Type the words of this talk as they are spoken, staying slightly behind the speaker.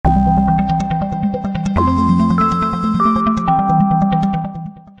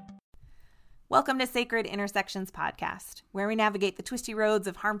Welcome to Sacred Intersections Podcast, where we navigate the twisty roads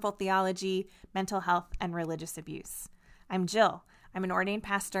of harmful theology, mental health, and religious abuse. I'm Jill. I'm an ordained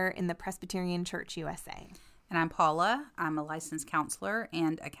pastor in the Presbyterian Church USA. And I'm Paula. I'm a licensed counselor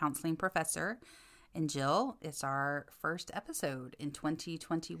and a counseling professor. And Jill, it's our first episode in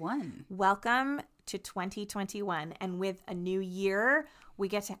 2021. Welcome to 2021. And with a new year, we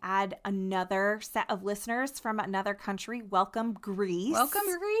get to add another set of listeners from another country. Welcome, Greece. Welcome,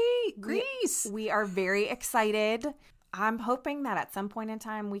 Greece. We are very excited. I'm hoping that at some point in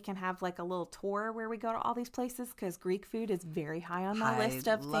time we can have like a little tour where we go to all these places, because Greek food is very high on my list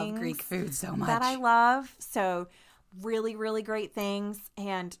of things. I love Greek food so much. That I love. So really, really great things.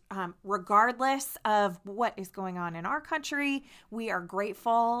 And regardless of what is going on in our country, we are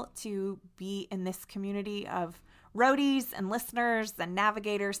grateful to be in this community of roadies and listeners and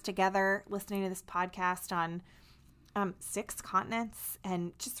navigators together, listening to this podcast on 6 continents,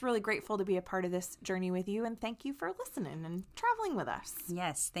 and just really grateful to be a part of this journey with you. And thank you for listening and traveling with us.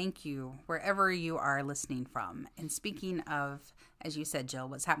 Yes, thank you, wherever you are listening from. And speaking of, as you said, Jill,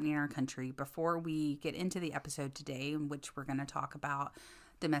 what's happening in our country, before we get into the episode today, in which we're going to talk about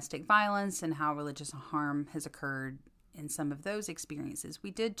domestic violence and how religious harm has occurred in some of those experiences,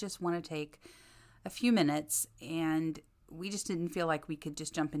 we did just want to take a few minutes, and we just didn't feel like we could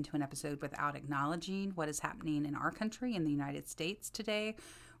just jump into an episode without acknowledging what is happening in our country, in the United States today.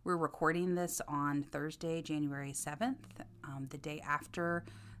 We're recording this on Thursday, January 7th, the day after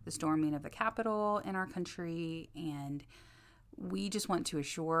the storming of the Capitol in our country. And we just want to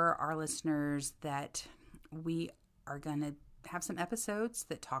assure our listeners that we are going to have some episodes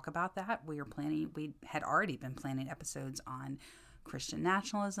that talk about that. We had already been planning episodes on Christian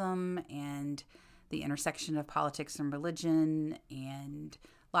nationalism and the intersection of politics and religion, and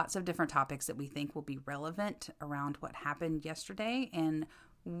lots of different topics that we think will be relevant around what happened yesterday. And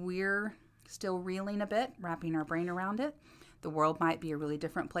we're still reeling a bit, wrapping our brain around it. The world might be a really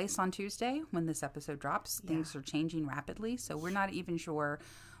different place on Tuesday when this episode drops. Yeah. Things are changing rapidly, so we're not even sure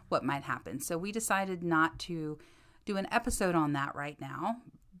what might happen. So we decided not to do an episode on that right now,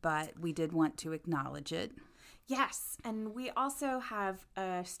 but we did want to acknowledge it. Yes, and we also have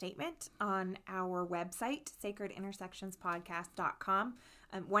a statement on our website, sacredintersectionspodcast.com.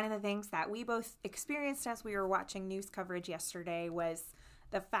 One of the things that we both experienced as we were watching news coverage yesterday was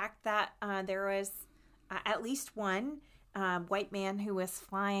the fact that there was at least one white man who was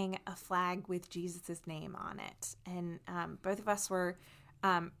flying a flag with Jesus' name on it. And both of us were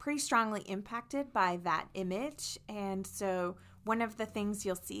pretty strongly impacted by that image. And so one of the things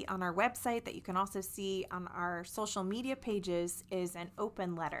you'll see on our website that you can also see on our social media pages is an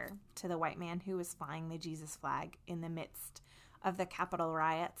open letter to the white man who was flying the Jesus flag in the midst of the Capitol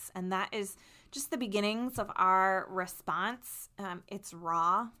riots. And that is just the beginnings of our response. It's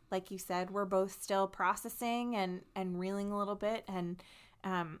raw. Like you said, we're both still processing and reeling a little bit. And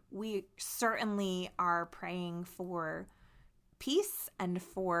we certainly are praying for peace and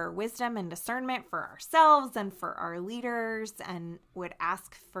for wisdom and discernment for ourselves and for our leaders, and would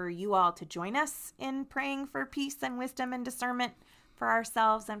ask for you all to join us in praying for peace and wisdom and discernment for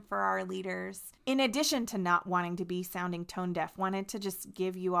ourselves and for our leaders. In addition to not wanting to be sounding tone deaf, wanted to just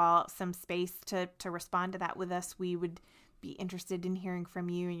give you all some space to respond to that with us. We would be interested in hearing from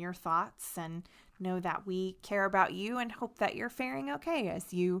you and your thoughts, and know that we care about you and hope that you're faring okay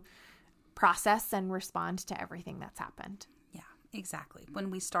as you process and respond to everything that's happened. Exactly.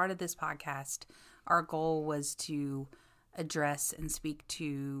 When we started this podcast, our goal was to address and speak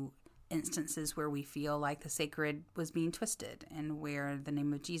to instances where we feel like the sacred was being twisted and where the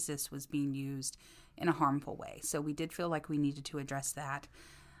name of Jesus was being used in a harmful way. So we did feel like we needed to address that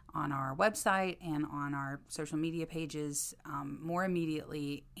on our website and on our social media pages more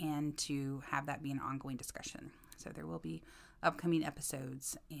immediately, and to have that be an ongoing discussion. So there will be upcoming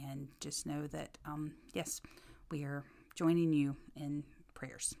episodes, and just know that, yes, we are joining you in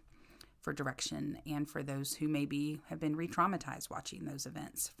prayers for direction, and for those who maybe have been re-traumatized watching those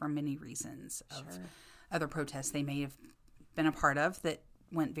events for many reasons of other protests they may have been a part of that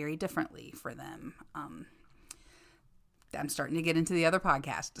went very differently for them. I'm starting to get into the other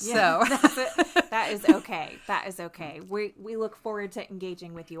podcast. Yeah, so that is okay. That is okay. We look forward to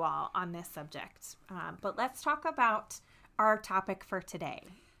engaging with you all on this subject. But let's talk about our topic for today.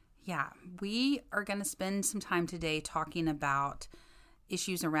 Yeah, we are going to spend some time today talking about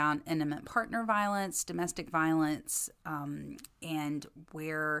issues around intimate partner violence, domestic violence, and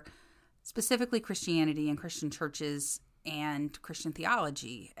where specifically Christianity and Christian churches and Christian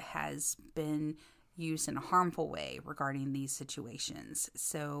theology has been used in a harmful way regarding these situations.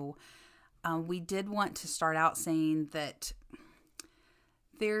 So we did want to start out saying that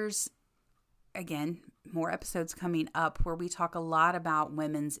there's again, more episodes coming up where we talk a lot about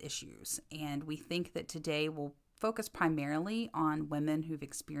women's issues. And we think that today we'll focus primarily on women who've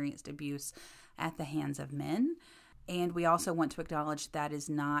experienced abuse at the hands of men. And we also want to acknowledge that is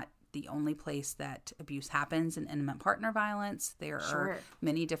not the only place that abuse happens in intimate partner violence. There are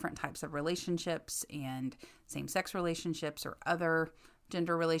many different types of relationships and same-sex relationships or other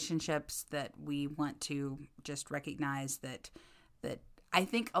gender relationships that we want to just recognize that I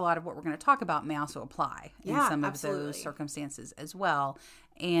think a lot of what we're going to talk about may also apply in some of those circumstances as well.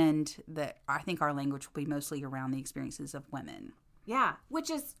 And that I think our language will be mostly around the experiences of women. Yeah, which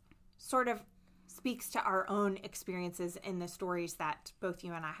is sort of speaks to our own experiences in the stories that both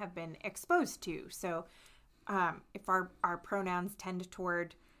you and I have been exposed to. So if our pronouns tend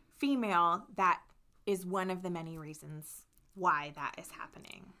toward female, that is one of the many reasons why that is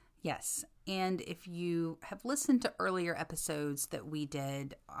happening. Yes. And if you have listened to earlier episodes that we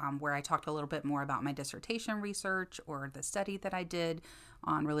did where I talked a little bit more about my dissertation research or the study that I did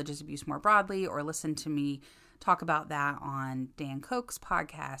on religious abuse more broadly, or listened to me talk about that on Dan Koch's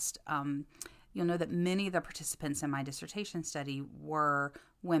podcast, you'll know that many of the participants in my dissertation study were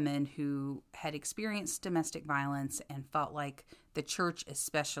women who had experienced domestic violence and felt like the church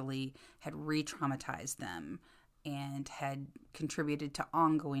especially had re-traumatized them and had contributed to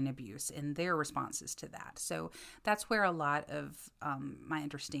ongoing abuse in their responses to that. So that's where a lot of my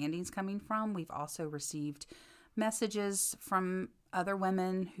understanding is coming from. We've also received messages from other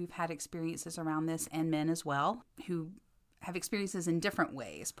women who've had experiences around this, and men as well, who have experiences in different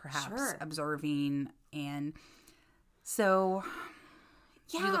ways, perhaps observing. And so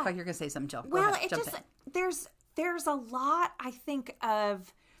you look like you're going to say something, Jill. Well, there's a lot, I think,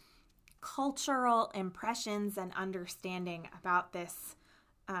 of cultural impressions and understanding about this,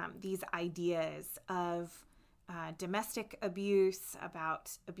 these ideas of domestic abuse,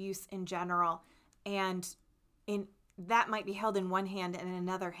 about abuse in general, and that might be held in one hand, and in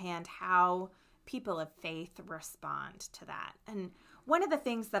another hand, how people of faith respond to that. And one of the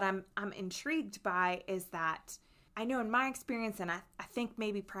things that I'm intrigued by is that I know in my experience, and I think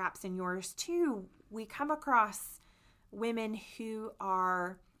maybe perhaps in yours too, we come across women who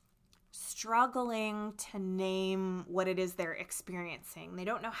are struggling to name what it is they're experiencing. They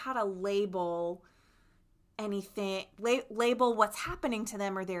don't know how to label anything, label what's happening to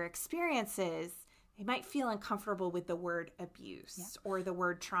them or their experiences. They might feel uncomfortable with the word abuse or the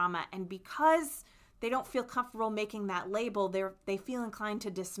word trauma. And because they don't feel comfortable making that label, they feel inclined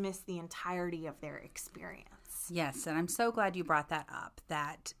to dismiss the entirety of their experience. Yes, and I'm so glad you brought that up,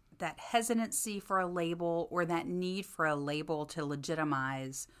 that hesitancy for a label or that need for a label to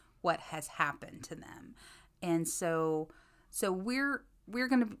legitimize what has happened to them. And so we're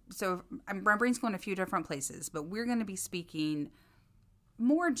going to, so my brain's going a few different places, but we're going to be speaking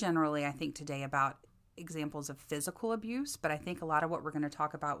more generally, I think, today about examples of physical abuse, but I think a lot of what we're going to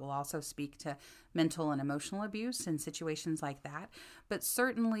talk about will also speak to mental and emotional abuse in situations like that. But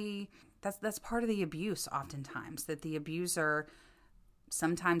certainly that's part of the abuse oftentimes, that the abuser,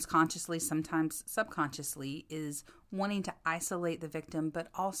 sometimes consciously, sometimes subconsciously, is wanting to isolate the victim, but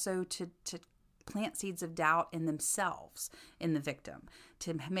also to plant seeds of doubt in themselves, in the victim,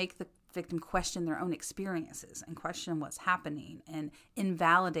 to make the victim question their own experiences and question what's happening and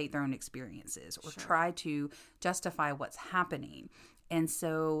invalidate their own experiences or try to justify what's happening. And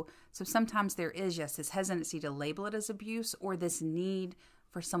so sometimes there is just this hesitancy to label it as abuse, or this need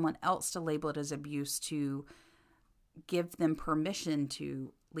for someone else to label it as abuse to give them permission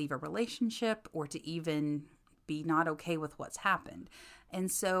to leave a relationship or to even be not okay with what's happened. And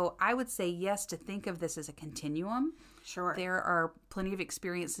so I would say, yes, to think of this as a continuum. Sure. There are plenty of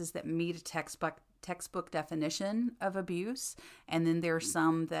experiences that meet a textbook definition of abuse. And then there are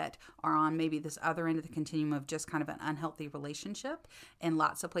some that are on maybe this other end of the continuum of just kind of an unhealthy relationship, and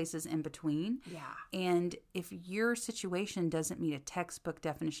lots of places in between. Yeah. And if your situation doesn't meet a textbook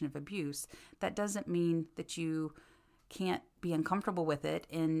definition of abuse, that doesn't mean that you can't be uncomfortable with it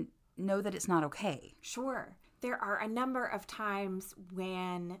and know that it's not okay. Sure. There are a number of times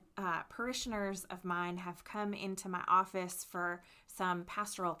when parishioners of mine have come into my office for some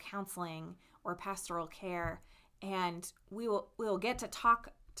pastoral counseling or pastoral care, and we will get to talk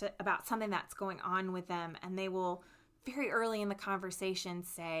about something that's going on with them, and they will very early in the conversation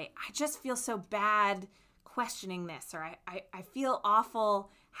say, I just feel so bad questioning this, or I feel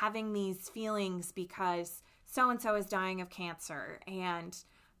awful having these feelings because so-and-so is dying of cancer, and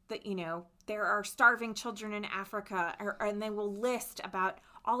that, there are starving children in Africa, and they will list about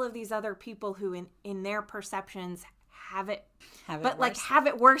all of these other people who in their perceptions have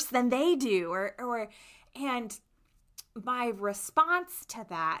it worse than they do, and my response to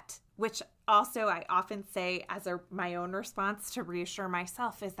that, which also, I often say as my own response to reassure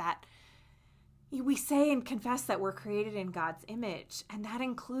myself is that we say and confess that we're created in God's image, and that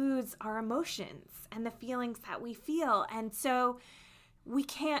includes our emotions and the feelings that we feel. And so we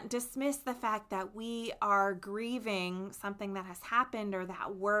can't dismiss the fact that we are grieving something that has happened or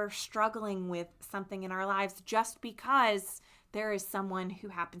that we're struggling with something in our lives just because there is someone who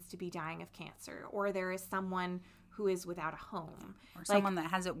happens to be dying of cancer, or there is someone who is without a home. Or someone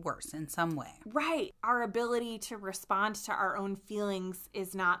that has it worse in some way. Right. Our ability to respond to our own feelings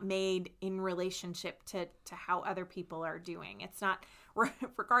is not made in relationship to how other people are doing. It's not,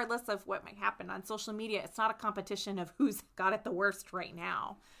 regardless of what might happen on social media, it's not a competition of who's got it the worst right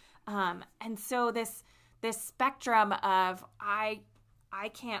now. And so this spectrum of I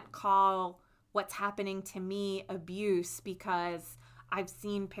can't call what's happening to me abuse because I've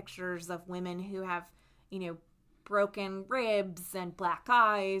seen pictures of women who have, broken ribs and black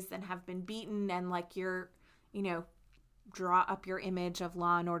eyes and have been beaten, and like draw up your image of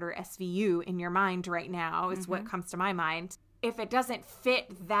Law and Order SVU in your mind right now is what comes to my mind. If it doesn't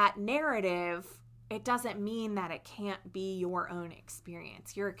fit that narrative, it doesn't mean that it can't be your own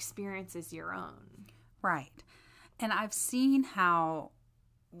experience. Your experience is your own. Right. And I've seen how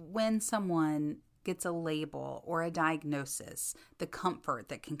when someone gets a label or a diagnosis, the comfort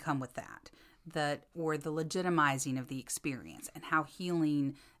that can come with that, or the legitimizing of the experience, and how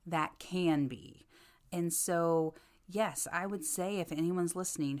healing that can be. And so, yes, I would say if anyone's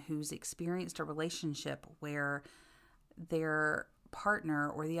listening who's experienced a relationship where their partner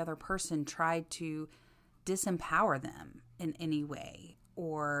or the other person tried to disempower them in any way,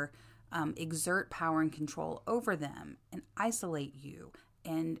 or exert power and control over them and isolate you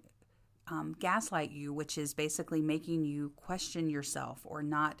and gaslight you, which is basically making you question yourself or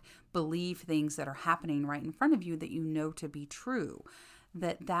not believe things that are happening right in front of you that you know to be true,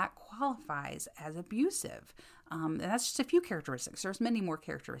 that qualifies as abusive. And that's just a few characteristics. There's many more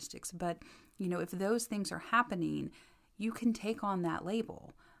characteristics, but if those things are happening, you can take on that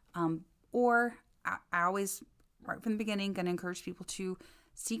label. Or I always, right from the beginning, going to encourage people to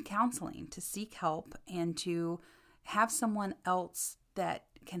seek counseling, to seek help, and to have someone else that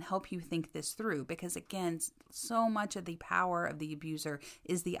can help you think this through, because again, so much of the power of the abuser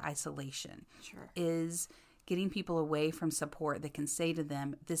is the isolation. Sure. Is getting people away from support that can say to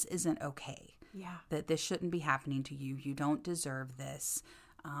them, this isn't okay. Yeah. That this shouldn't be happening to you. You don't deserve this.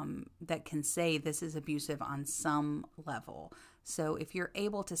 That can say this is abusive on some level. So if you're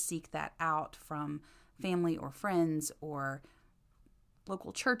able to seek that out from family or friends or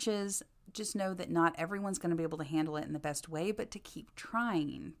local churches, just know that not everyone's going to be able to handle it in the best way, but to keep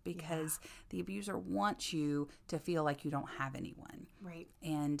trying, because the abuser wants you to feel like you don't have anyone. Right.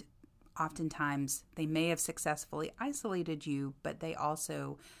 And oftentimes they may have successfully isolated you, but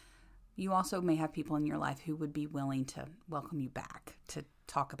you also may have people in your life who would be willing to welcome you back to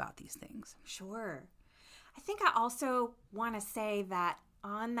talk about these things. Sure. I think I also want to say that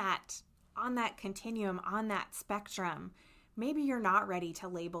on that continuum, on that spectrum, maybe you're not ready to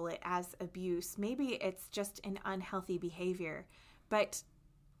label it as abuse. Maybe it's just an unhealthy behavior. But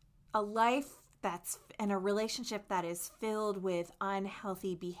a life and a relationship that is filled with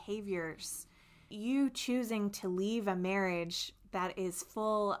unhealthy behaviors, you choosing to leave a marriage that is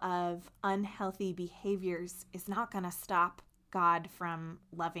full of unhealthy behaviors is not going to stop God from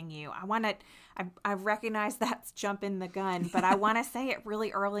loving you. I recognize that's jumping the gun, but I want to say it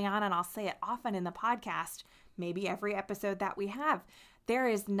really early on, and I'll say it often in the podcast, maybe every episode that we have. There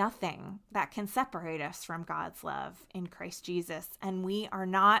is nothing that can separate us from God's love in Christ Jesus, and we are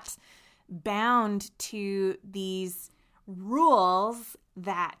not bound to these rules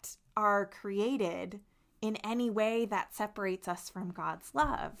that are created in any way that separates us from God's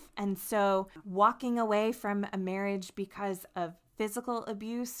love. And so walking away from a marriage because of physical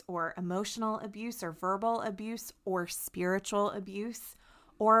abuse or emotional abuse or verbal abuse or spiritual abuse,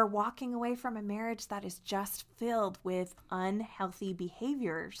 or walking away from a marriage that is just filled with unhealthy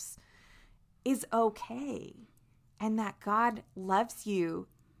behaviors, is okay. And that God loves you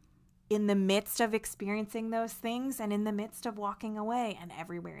in the midst of experiencing those things and in the midst of walking away and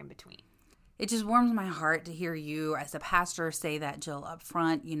everywhere in between. It just warms my heart to hear you as a pastor say that, Jill, up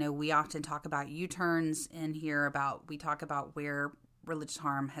front. We often talk about U-turns in here, we talk about where religious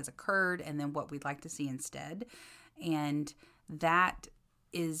harm has occurred and then what we'd like to see instead. And that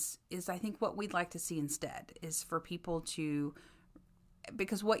is I think what we'd like to see instead is for people to,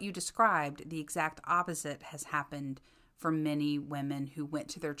 because what you described, the exact opposite has happened for many women who went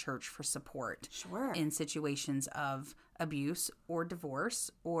to their church for support. Sure. In situations of abuse or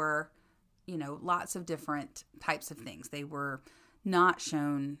divorce or lots of different types of things. They were not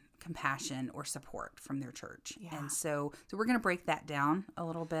shown compassion or support from their church. Yeah. And so we're going to break that down a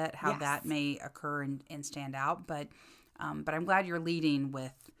little bit, how Yes. that may occur and stand out. But I'm glad you're leading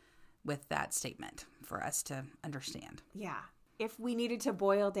with that statement for us to understand. Yeah. If we needed to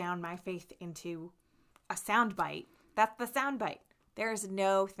boil down my faith into a soundbite, that's the soundbite. There is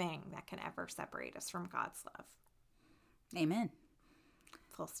no thing that can ever separate us from God's love. Amen.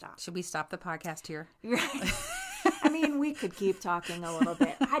 Full stop. Should we stop the podcast here? Right. I mean, we could keep talking a little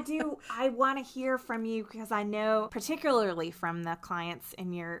bit. I want to hear from you because I know, particularly from the clients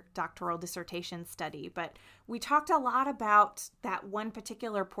in your doctoral dissertation study, but we talked a lot about that one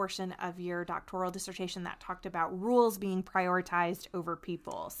particular portion of your doctoral dissertation that talked about rules being prioritized over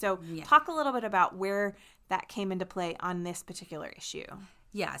people. So talk a little bit about where that came into play on this particular issue.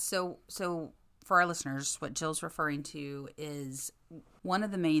 Yeah. So for our listeners, what Jill's referring to is one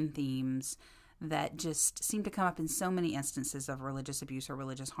of the main themes that just seemed to come up in so many instances of religious abuse or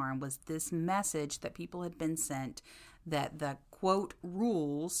religious harm was this message that people had been sent that the, quote,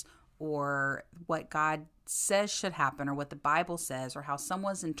 rules or what God says should happen or what the Bible says or how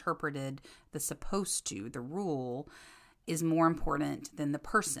someone's interpreted the supposed to, the rule, is more important than the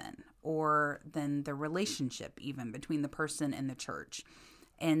person or than the relationship even between the person and the church.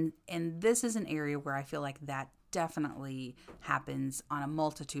 And this is an area where I feel like that definitely happens on a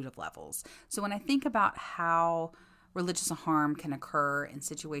multitude of levels. So when I think about how religious harm can occur in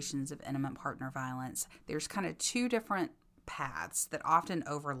situations of intimate partner violence, there's kind of two different paths that often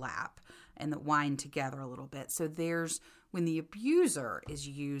overlap and that wind together a little bit. So there's when the abuser is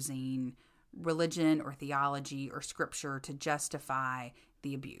using religion or theology or scripture to justify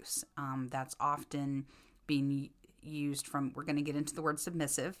the abuse. That's often being used from, we're going to get into the word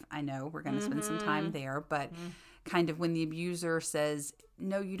submissive. I know we're going to spend some time there, but kind of when the abuser says,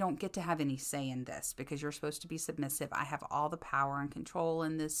 no, you don't get to have any say in this because you're supposed to be submissive. I have all the power and control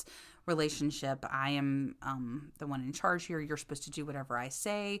in this relationship. I am the one in charge here. You're supposed to do whatever I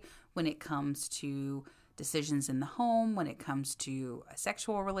say when it comes to decisions in the home, when it comes to a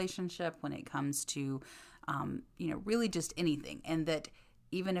sexual relationship, when it comes to, really just anything. And that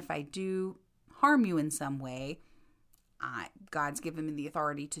even if I do harm you in some way, God's given me the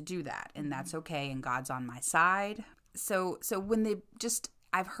authority to do that, and that's okay, and God's on my side. So when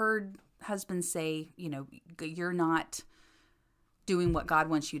I've heard husbands say, you're not doing what God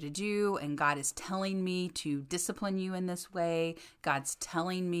wants you to do, and God is telling me to discipline you in this way. God's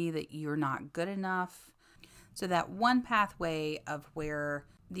telling me that you're not good enough. So that one pathway of where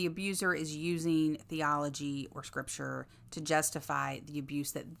the abuser is using theology or scripture to justify the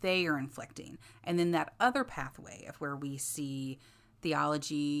abuse that they are inflicting. And then that other pathway of where we see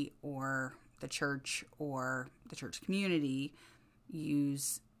theology or the church community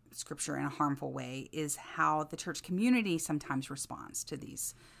use scripture in a harmful way is how the church community sometimes responds to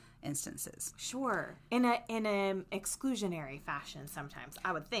these instances. Sure. In an exclusionary fashion sometimes,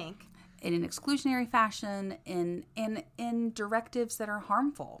 I would think. In an exclusionary fashion, in directives that are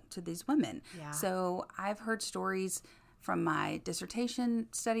harmful to these women. Yeah. So I've heard stories from my dissertation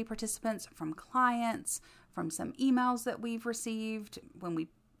study participants, from clients, from some emails that we've received when we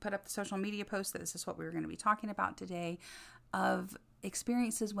put up the social media post that this is what we were going to be talking about today, of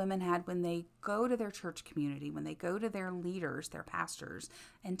experiences women had when they go to their church community, when they go to their leaders, their pastors,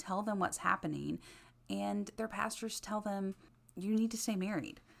 and tell them what's happening. And their pastors tell them, you need to stay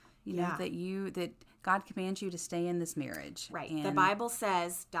married. You know, that God commands you to stay in this marriage. Right. And the Bible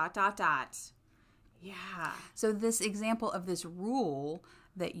says ... Yeah. So this example of this rule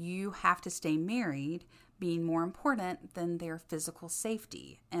that you have to stay married being more important than their physical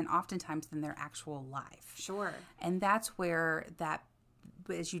safety and oftentimes than their actual life. Sure. And that's where that,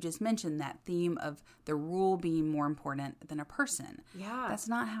 as you just mentioned, that theme of the rule being more important than a person. Yeah. That's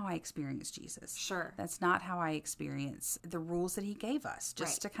not how I experience Jesus. Sure. That's not how I experience the rules that he gave us.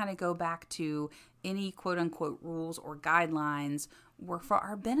 Just Right. to kind of go back to any quote unquote rules or guidelines were for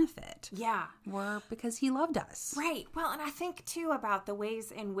our benefit. Yeah. Were because he loved us. Right. Well, and I think too about the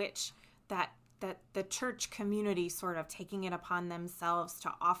ways in which that the church community sort of taking it upon themselves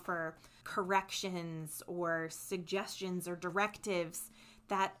to offer corrections or suggestions or directives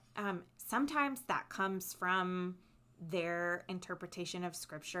that sometimes that comes from their interpretation of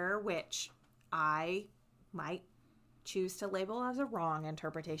scripture, which I might choose to label as a wrong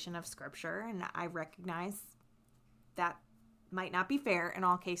interpretation of scripture. And I recognize that might not be fair in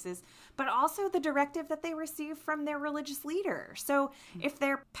all cases, but also the directive that they receive from their religious leader. So if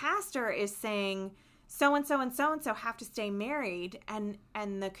their pastor is saying so-and-so and so-and-so have to stay married, and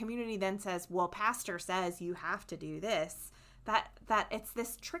the community then says, well, pastor says you have to do this, that it's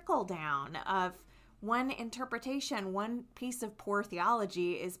this trickle down of, one interpretation, one piece of poor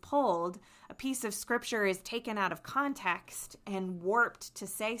theology is pulled, a piece of scripture is taken out of context and warped to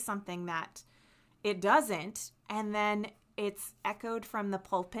say something that it doesn't, and then it's echoed from the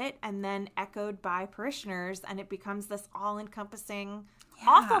pulpit and then echoed by parishioners, and it becomes this all-encompassing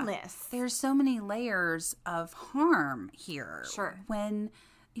awfulness. There's so many layers of harm here. Sure. When,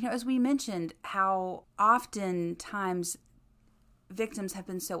 as we mentioned, how oftentimes victims have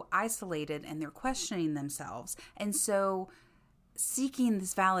been so isolated and they're questioning themselves. And so seeking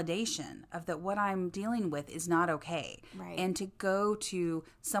this validation of that what I'm dealing with is not okay. Right. And to go to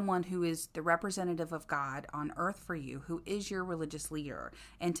someone who is the representative of God on earth for you, who is your religious leader,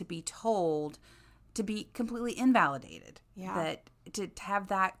 and to be told to be completely invalidated. Yeah. That to have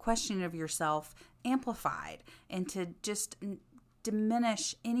that questioning of yourself amplified, and to just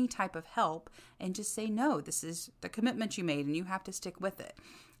diminish any type of help and just say, no, this is the commitment you made and you have to stick with it.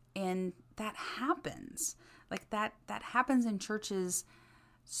 And that happens. Like that happens in churches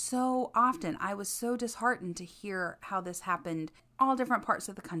so often. I was so disheartened to hear how this happened. All different parts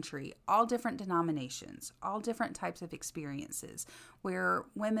of the country, all different denominations, all different types of experiences where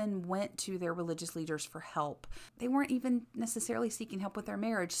women went to their religious leaders for help. They weren't even necessarily seeking help with their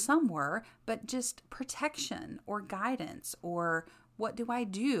marriage. Some were, but just protection or guidance or what do I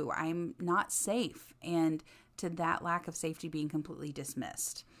do? I'm not safe. And to that lack of safety being completely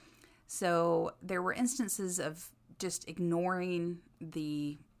dismissed. So there were instances of just ignoring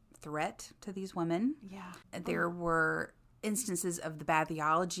the threat to these women. Yeah. There were instances of the bad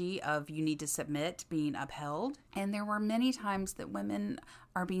theology of you need to submit being upheld. And there were many times that women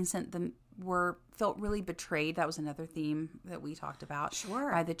are being sent felt really betrayed. That was another theme that we talked about.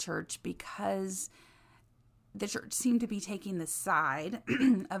 Sure. By the church, because the church seemed to be taking the side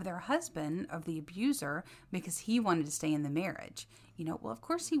of their husband, of the abuser, because he wanted to stay in the marriage. Well, of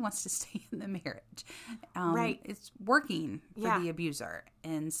course he wants to stay in the marriage. Right. It's working for the abuser.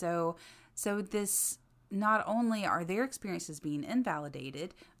 And so this, not only are their experiences being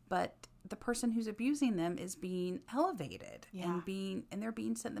invalidated, but the person who's abusing them is being elevated and they're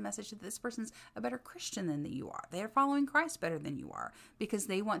being sent the message that this person's a better Christian than you are. They're following Christ better than you are because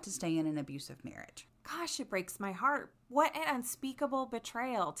they want to stay in an abusive marriage. Gosh, it breaks my heart. What an unspeakable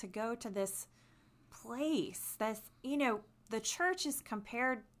betrayal to go to this place. The church is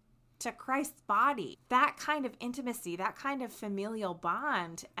compared to Christ's body. That kind of intimacy, that kind of familial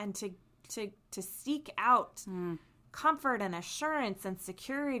bond, and to seek out comfort and assurance and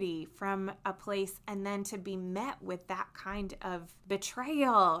security from a place, and then to be met with that kind of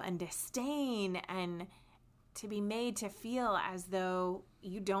betrayal and disdain, and to be made to feel as though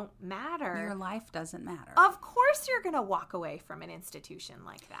you don't matter. Your life doesn't matter. Of course you're going to walk away from an institution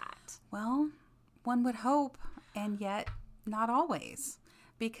like that. Well, one would hope, and yet not always,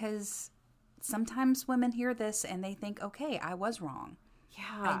 because sometimes women hear this and they think, okay, I was wrong.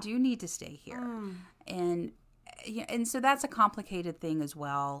 Yeah. I do need to stay here. And so that's a complicated thing as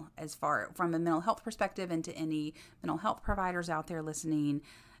well, as far from a mental health perspective, and to any mental health providers out there listening.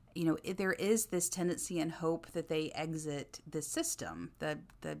 There is this tendency and hope that they exit this system,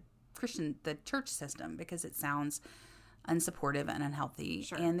 the church system, because it sounds unsupportive and unhealthy.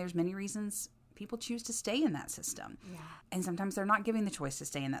 Sure. And there's many reasons people choose to stay in that system. Yeah. And sometimes they're not given the choice to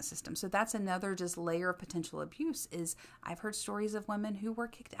stay in that system. So that's another just layer of potential abuse. Is I've heard stories of women who were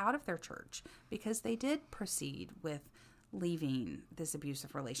kicked out of their church because they did proceed with leaving this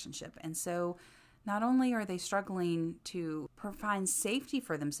abusive relationship. And so not only are they struggling to find safety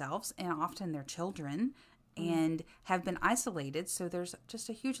for themselves and often their children, and have been isolated, so there's just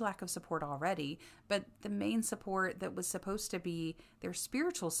a huge lack of support already, but the main support that was supposed to be their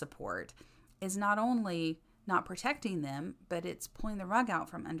spiritual support is not only not protecting them, but it's pulling the rug out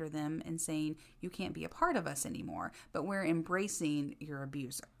from under them and saying, you can't be a part of us anymore, but we're embracing your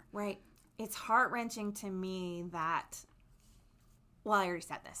abuser. Right. It's heart-wrenching to me that, well, I already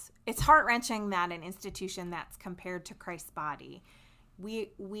said this. It's heart-wrenching that an institution that's compared to Christ's body,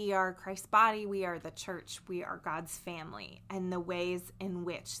 we are Christ's body, we are the church, we are God's family, and the ways in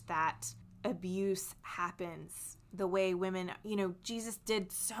which that abuse happens, the way women, Jesus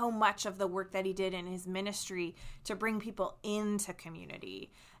did so much of the work that he did in his ministry to bring people into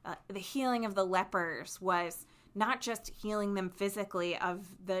community. The healing of the lepers was not just healing them physically of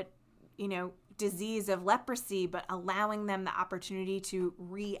the, disease of leprosy, but allowing them the opportunity to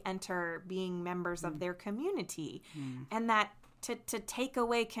re-enter being members of their community. And that to take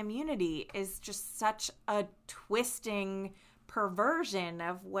away community is just such a twisting perversion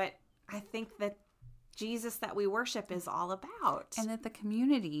of what I think that Jesus that we worship is all about. And that the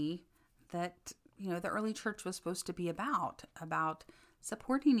community that, the early church was supposed to be about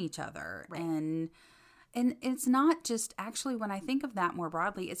supporting each other. Right. And it's not just, actually, when I think of that more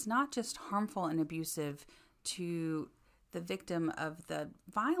broadly, it's not just harmful and abusive to the victim of the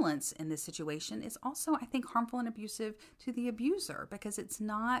violence in this situation. It's also, I think, harmful and abusive to the abuser, because it's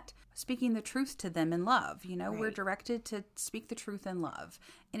not speaking the truth to them in love. You know, Right. we're directed to speak the truth in love,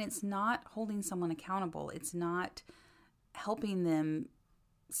 and it's not holding someone accountable. It's not helping them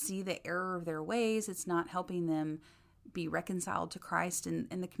see the error of their ways. It's not helping them be reconciled to Christ and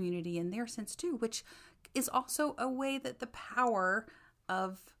the community in their sense too, which is also a way that the power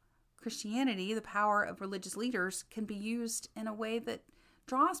of Christianity, the power of religious leaders, can be used in a way that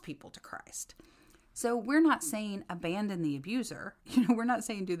draws people to Christ. So we're not saying abandon the abuser. You know, we're not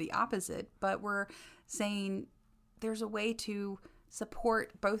saying do the opposite, but we're saying there's a way to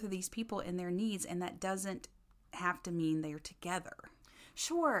support both of these people in their needs, and that doesn't have to mean they're together.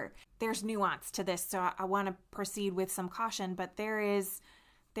 Sure, there's nuance to this, so I want to proceed with some caution, but there is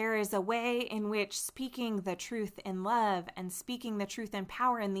a way in which speaking the truth in love and speaking the truth in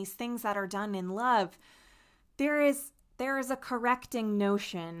power and these things that are done in love, there is a correcting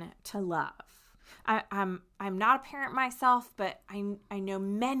notion to love. I'm not a parent myself, but I know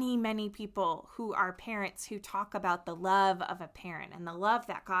many people who are parents who talk about the love of a parent and the love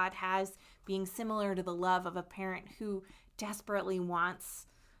that God has being similar to the love of a parent who desperately wants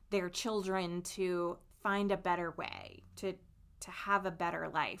their children to find a better way, to have a better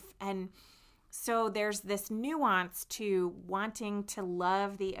life. And so there's this nuance to wanting to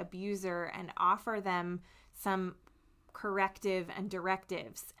love the abuser and offer them some corrective and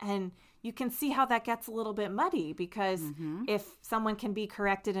directives. And you can see how that gets a little bit muddy, because if someone can be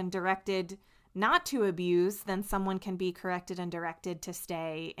corrected and directed not to abuse, then someone can be corrected and directed to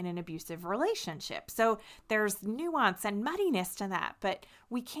stay in an abusive relationship. So there's nuance and muddiness to that, but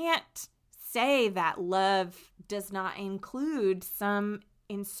we can't say that love does not include some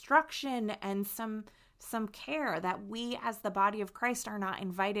instruction and some care, that we as the body of Christ are not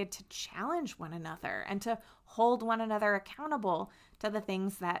invited to challenge one another and to hold one another accountable to the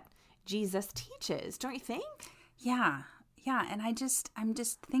things that Jesus teaches. Don't you think? Yeah. And I'm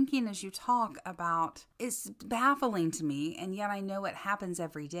just thinking as you talk about, it's baffling to me, and yet I know it happens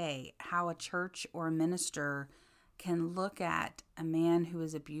every day, how a church or a minister can look at a man who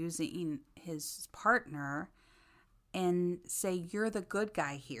is abusing his partner and say, you're the good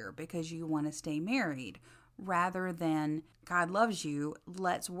guy here because you want to stay married, rather than, God loves you,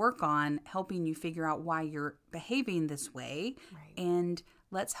 let's work on helping you figure out why you're behaving this way, Right. and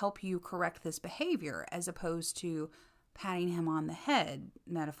let's help you correct this behavior, as opposed to patting him on the head,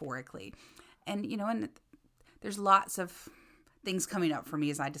 metaphorically. And, you know, and there's lots of things coming up for me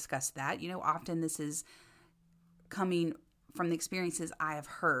as I discuss that. You know, often this is coming from the experiences I have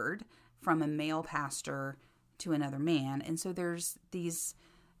heard from a male pastor to another man. And so there's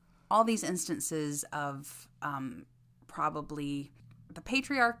all these instances of probably the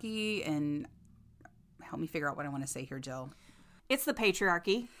patriarchy, and help me figure out what I want to say here, Jill. It's the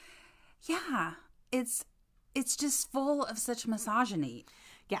patriarchy. Yeah, it's just full of such misogyny.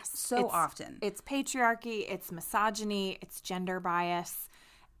 Yes. So often. It's patriarchy, it's misogyny, it's gender bias,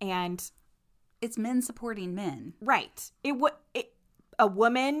 and it's men supporting men. Right. A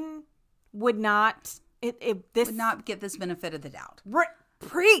woman would not would not get this benefit of the doubt.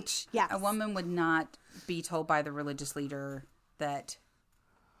 Preach. Yes. A woman would not be told by the religious leader that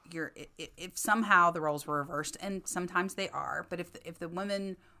if somehow the roles were reversed, and sometimes they are, but if the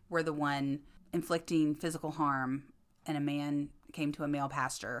woman were the one inflicting physical harm and a man came to a male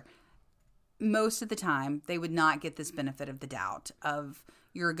pastor, most of the time they would not get this benefit of the doubt of,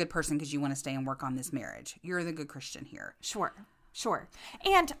 you're a good person because you want to stay and work on this marriage. You're the good Christian here. Sure.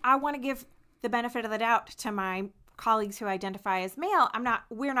 And I want to give the benefit of the doubt to my colleagues who identify as male.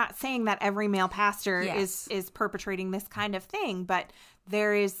 We're not saying that every male pastor Yes. is perpetrating this kind of thing, but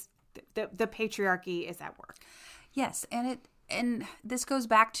there is the patriarchy is at work. Yes, and this goes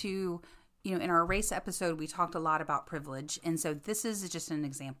back to, you know, in our race episode, we talked a lot about privilege. And so this is just an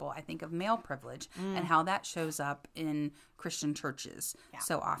example, I think, of male privilege and how that shows up in Christian churches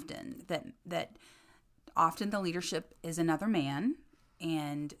so often. That often the leadership is another man,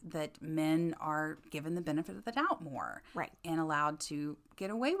 and that men are given the benefit of the doubt more. Right. And allowed to get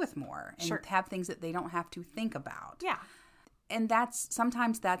away with more and Sure. have things that they don't have to think about. Yeah. And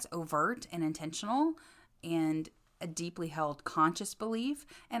sometimes that's overt and intentional and a deeply held conscious belief.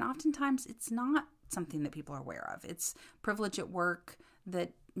 And oftentimes it's not something that people are aware of. It's privilege at work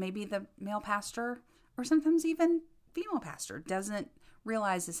that maybe the male pastor, or sometimes even female pastor, doesn't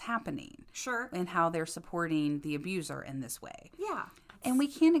realize is happening. Sure. And how they're supporting the abuser in this way. Yeah. And we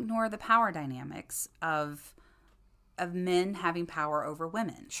can't ignore the power dynamics of of men having power over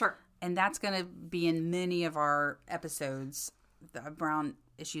women. Sure. And that's going to be in many of our episodes around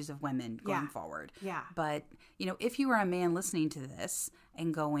issues of women going forward. Yeah. But, if you are a man listening to this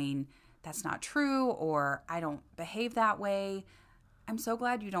and going, that's not true, or I don't behave that way, I'm so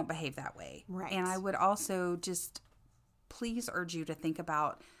glad you don't behave that way. Right. And I would also just please urge you to think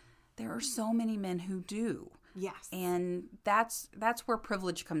about, there are so many men who do. Yes. And that's where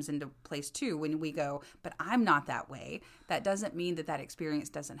privilege comes into place too. When we go, but I'm not that way, that doesn't mean that experience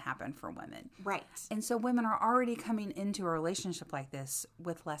doesn't happen for women. Right. And so women are already coming into a relationship like this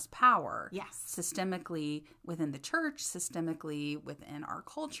with less power. Yes. Systemically within the church, systemically within our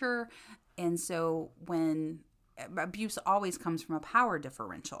culture. And so when abuse always comes from a power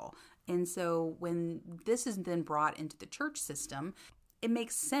differential. And so when this is then brought into the church system, it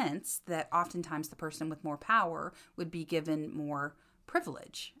makes sense that oftentimes the person with more power would be given more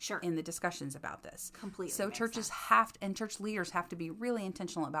privilege in the discussions about this. Completely. So churches and church leaders have to be really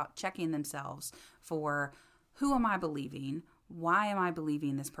intentional about checking themselves for, who am I believing? Why am I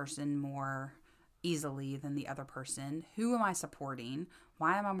believing this person more easily than the other person? Who am I supporting?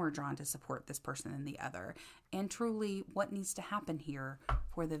 Why am I more drawn to support this person than the other? And truly, what needs to happen here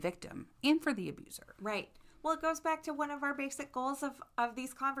for the victim and for the abuser? Right. Well, it goes back to one of our basic goals of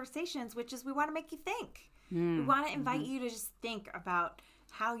these conversations, which is we want to make you think. We want to invite you to just think about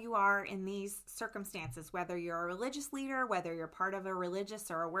how you are in these circumstances, whether you're a religious leader, whether you're part of a religious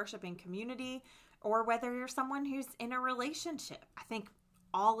or a worshiping community, or whether you're someone who's in a relationship. I think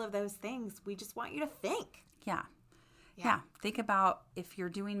all of those things, we just want you to think. Yeah. Think about if you're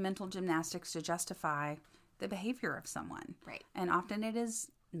doing mental gymnastics to justify the behavior of someone. Right. And often it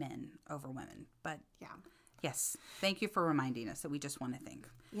is men over women. But yes, thank you for reminding us that we just want to think.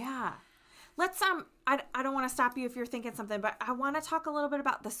 Yeah. Let's I don't want to stop you if you're thinking something, but I want to talk a little bit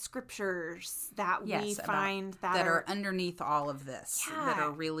about the scriptures that we find that are underneath all of this, that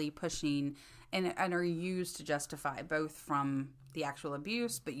are really pushing and are used to justify both from the actual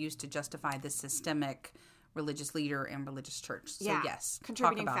abuse, but used to justify the systemic religious leader and religious church. So yes,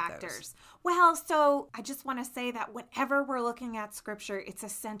 contributing talk about factors. Those. Well, so I just want to say that whenever we're looking at scripture, it's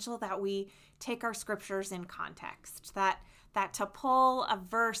essential that we take our scriptures in context, that to pull a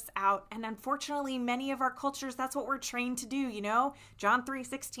verse out, and unfortunately many of our cultures, that's what we're trained to do. John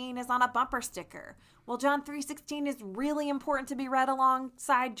 3:16 is on a bumper sticker. Well, John 3:16 is really important to be read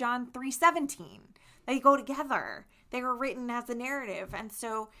alongside John 3:17. They go together. They were written as a narrative. And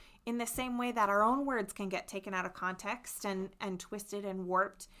so in the same way that our own words can get taken out of context and twisted and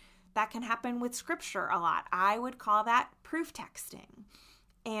warped, that can happen with scripture a lot. I would call that proof texting.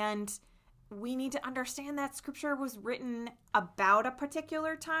 And we need to understand that scripture was written about a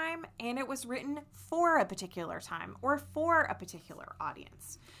particular time, and it was written for a particular time or for a particular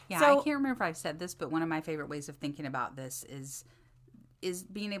audience. Yeah, so, I can't remember if I've said this, but one of my favorite ways of thinking about this is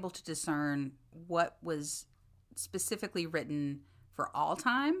being able to discern what was specifically written for all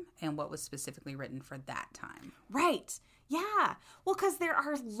time and what was specifically written for that time. Right. Yeah. Well, because there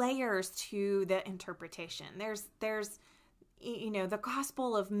are layers to the interpretation. There's the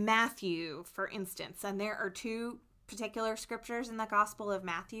Gospel of Matthew, for instance, and there are two particular scriptures in the Gospel of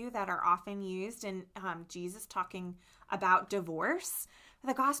Matthew that are often used in Jesus talking about divorce.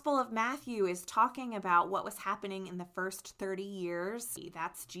 The Gospel of Matthew is talking about what was happening in the first 30 years.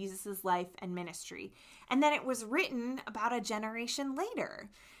 That's Jesus's life and ministry. And then it was written about a generation later.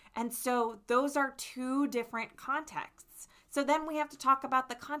 And so those are two different contexts. So then we have to talk about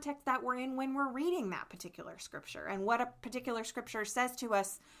the context that we're in when we're reading that particular scripture and what a particular scripture says to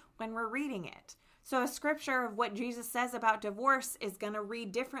us when we're reading it. So a scripture of what Jesus says about divorce is going to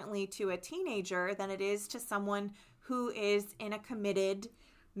read differently to a teenager than it is to someone who is in a committed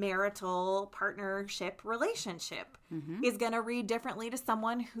marital partnership relationship. Is going to read differently to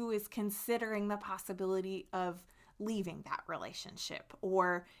someone who is considering the possibility of leaving that relationship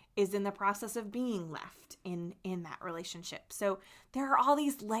or is in the process of being left in that relationship. So there are all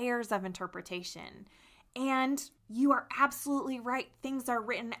these layers of interpretation. And you are absolutely right. Things are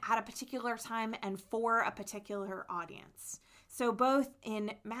written at a particular time and for a particular audience. So both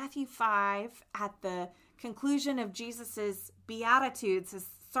in Matthew 5, at the conclusion of Jesus's Beatitudes, his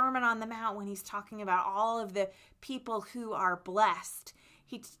Sermon on the Mount, when he's talking about all of the people who are blessed,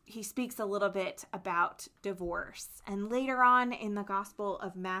 he speaks a little bit about divorce. And later on in the Gospel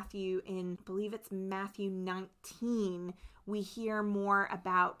of Matthew, I believe it's Matthew 19, we hear more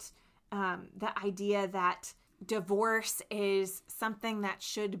about the idea that divorce is something that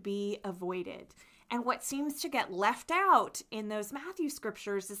should be avoided. And what seems to get left out in those Matthew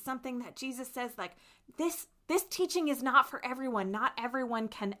scriptures is something that Jesus says, like, this teaching is not for everyone. Not everyone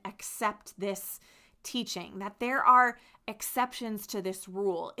can accept this teaching, that there are exceptions to this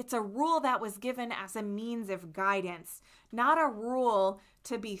rule. It's a rule that was given as a means of guidance, not a rule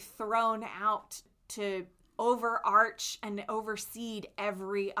to be thrown out to overarch and oversee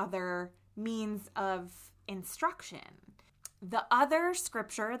every other means of instruction. The other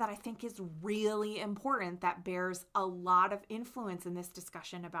scripture that I think is really important that bears a lot of influence in this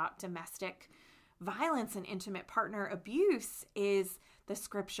discussion about domestic violence and intimate partner abuse is the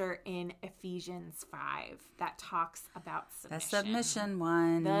scripture in Ephesians 5 that talks about submission. The submission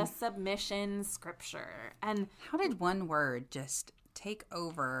one. The submission scripture. And how did one word just take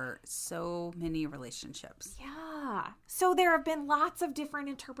over so many relationships? Yeah. So there have been lots of different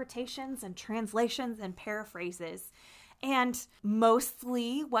interpretations and translations and paraphrases. And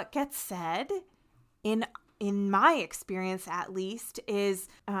mostly what gets said, in my experience at least, is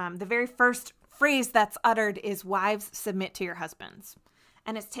the very first phrase that's uttered is wives, submit to your husbands.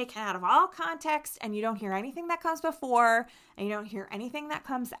 And it's taken out of all context, and you don't hear anything that comes before, and you don't hear anything that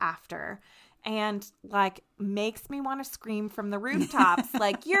comes after. And like makes me want to scream from the rooftops,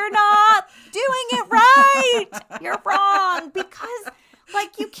 like, you're not doing it right. You're wrong. Because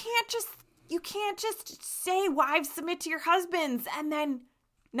like you can't just say wives submit to your husbands and then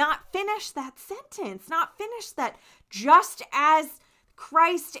not finish that sentence, not finish that just as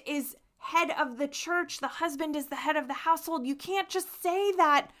Christ is head of the church, the husband is the head of the household. You can't just say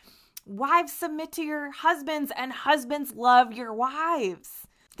that wives submit to your husbands and husbands love your wives.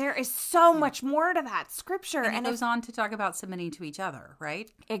 There is so much more to that scripture. And it goes on to talk about submitting to each other,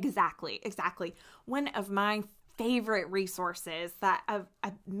 right? Exactly. One of my favorite resources that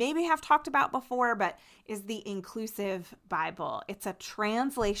I maybe have talked about before, but is the Inclusive Bible. It's a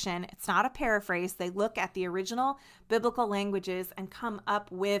translation. It's not a paraphrase. They look at the original biblical languages and come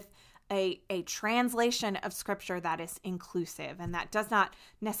up with a translation of scripture that is inclusive and that does not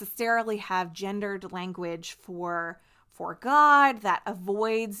necessarily have gendered language for God, that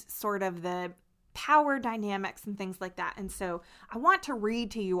avoids sort of the power dynamics and things like that. And so I want to read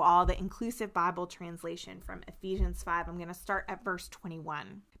to you all the Inclusive Bible translation from Ephesians 5. I'm going to start at verse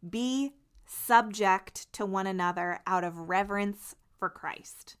 21. Be subject to one another out of reverence for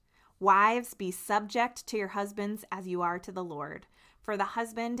Christ. Wives, be subject to your husbands as you are to the Lord. For the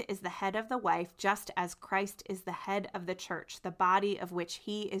husband is the head of the wife, just as Christ is the head of the church, the body of which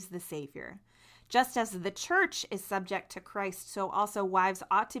he is the Savior. Just as the church is subject to Christ, so also wives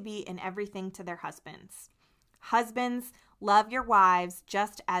ought to be in everything to their husbands. Husbands, love your wives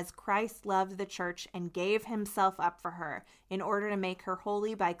just as Christ loved the church and gave himself up for her in order to make her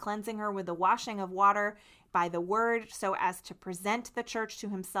holy by cleansing her with the washing of water by the word, so as to present the church to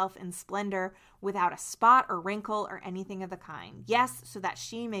himself in splendor without a spot or wrinkle or anything of the kind. Yes, so that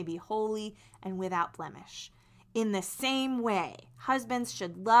she may be holy and without blemish. In the same way, husbands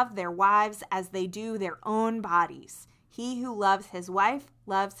should love their wives as they do their own bodies. He who loves his wife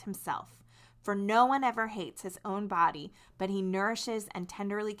loves himself. For no one ever hates his own body, but he nourishes and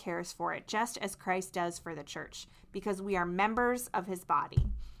tenderly cares for it, just as Christ does for the church, because we are members of his body.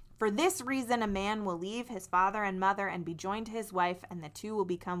 For this reason, a man will leave his father and mother and be joined to his wife, and the two will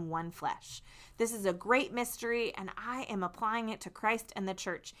become one flesh. This is a great mystery, and I am applying it to Christ and the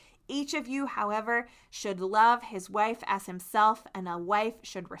church. Each of you, however, should love his wife as himself, and a wife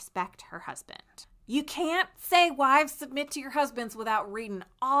should respect her husband. You can't say wives submit to your husbands without reading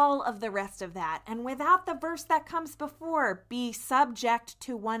all of the rest of that, and without the verse that comes before, be subject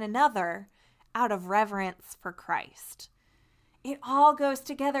to one another out of reverence for Christ. It all goes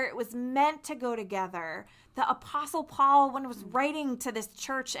together. It was meant to go together. The Apostle Paul, when he was writing to this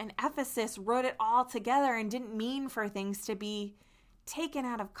church in Ephesus, wrote it all together and didn't mean for things to be taken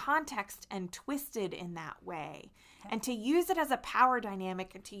out of context and twisted in that way. And to use it as a power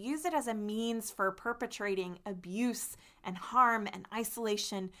dynamic and to use it as a means for perpetrating abuse and harm and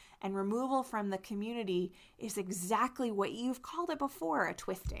isolation and removal from the community is exactly what you've called it before, a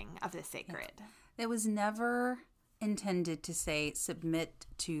twisting of the sacred. It was never intended to say submit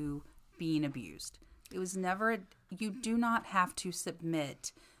to being abused. It was never, you do not have to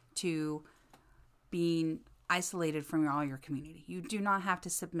submit to being isolated from all your community. You do not have to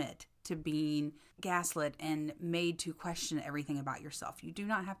submit to being gaslit and made to question everything about yourself. You do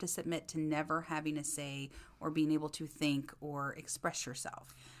not have to submit to never having a say or being able to think or express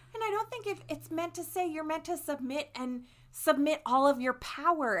yourself. And I don't think it's meant to say you're meant to submit and submit all of your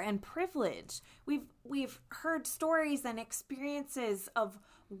power and privilege. We've heard stories and experiences of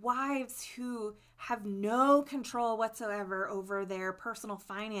wives who have no control whatsoever over their personal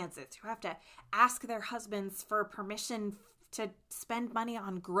finances, who have to ask their husbands for permission to spend money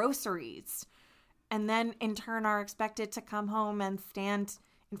on groceries, and then in turn are expected to come home and stand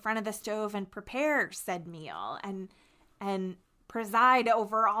in front of the stove and prepare said meal and preside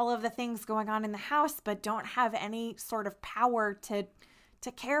over all of the things going on in the house, but don't have any sort of power to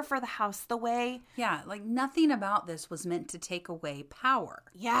care for the house the way. Yeah, like nothing about this was meant to take away power.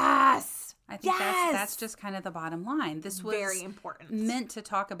 Yes. I think that's just kind of the bottom line. This was very important. Meant to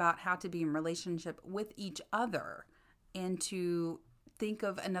talk about how to be in relationship with each other and to think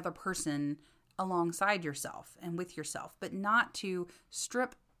of another person alongside yourself and with yourself, but not to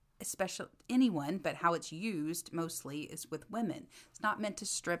strip especially anyone, but how it's used mostly is with women. It's not meant to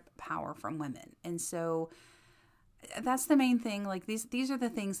strip power from women. And so that's the main thing. Like these are the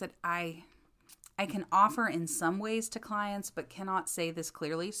things that I can offer in some ways to clients, but cannot say this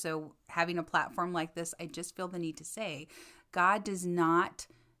clearly. So having a platform like this, I just feel the need to say, God does not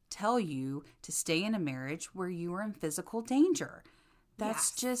tell you to stay in a marriage where you are in physical danger.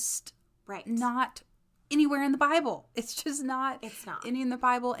 That's just right. Not anywhere in the Bible. It's just not. It's not any in the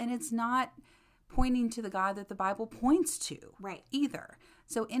Bible, and it's not pointing to the God that the Bible points to. Right. Either.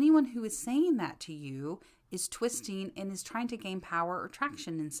 So anyone who is saying that to you is twisting and is trying to gain power or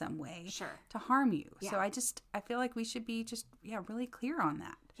traction in some way to harm you. Yeah. So I feel like we should be really clear on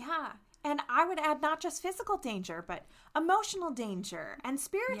that. Yeah. And I would add not just physical danger, but emotional danger and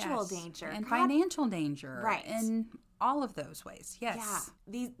spiritual danger. And financial danger. Right. And all of those ways. Yes.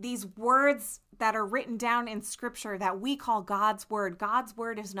 Yeah. These words that are written down in Scripture that we call God's word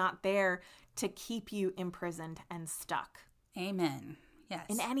is not there to keep you imprisoned and stuck. Amen. Yes.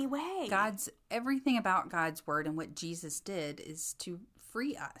 In any way. Everything about God's word and what Jesus did is to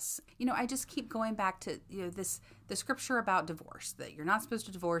free us. I just keep going back to, the scripture about divorce, that you're not supposed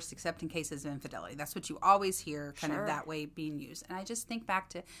to divorce except in cases of infidelity. That's what you always hear kind of that way being used. And I just think back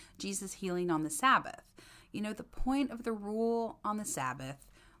to Jesus healing on the Sabbath. The point of the rule on the Sabbath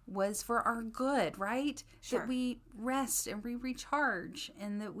was for our good, right? Sure. That we rest and we recharge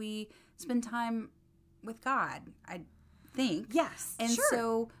and that we spend time with God, I think. Yes. And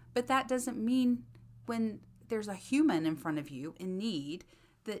so, but that doesn't mean when there's a human in front of you in need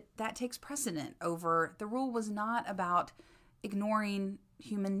that takes precedent over. The rule was not about ignoring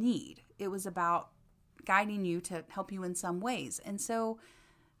human need. It was about guiding you to help you in some ways. And so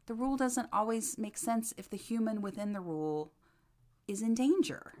the rule doesn't always make sense if the human within the rule is in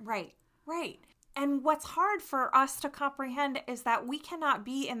danger. Right. And what's hard for us to comprehend is that we cannot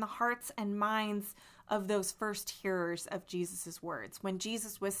be in the hearts and minds of those first hearers of Jesus's words when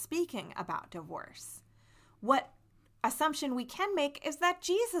Jesus was speaking about divorce. What assumption we can make is that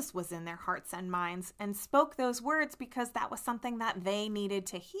Jesus was in their hearts and minds and spoke those words because that was something that they needed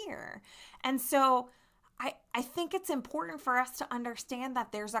to hear. And so I think it's important for us to understand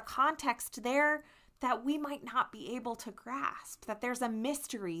that there's a context there that we might not be able to grasp, that there's a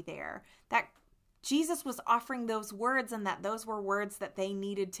mystery there, that Jesus was offering those words and that those were words that they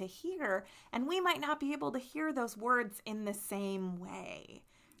needed to hear, and we might not be able to hear those words in the same way.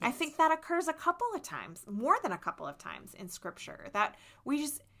 Yes. I think that occurs a couple of times, more than a couple of times in Scripture, that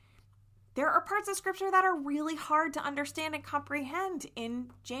there are parts of Scripture that are really hard to understand and comprehend in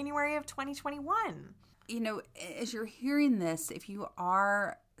January of 2021. As you're hearing this, if you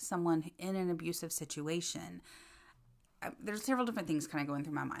are someone in an abusive situation, there's several different things kind of going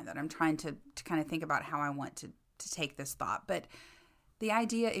through my mind that I'm trying to kind of think about how I want to take this thought. But the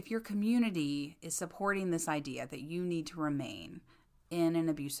idea, if your community is supporting this idea that you need to remain in an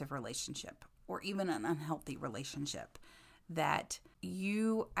abusive relationship or even an unhealthy relationship, I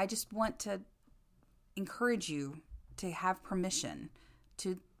just want to encourage you to have permission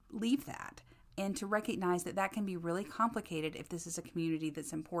to leave that. And to recognize that can be really complicated if this is a community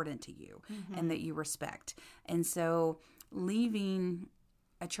that's important to you and that you respect. And so leaving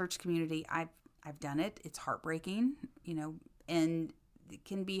a church community, I've done it. It's heartbreaking, and it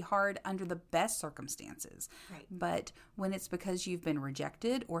can be hard under the best circumstances. Right. But when it's because you've been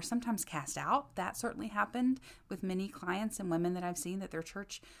rejected or sometimes cast out, that certainly happened with many clients and women that I've seen, that their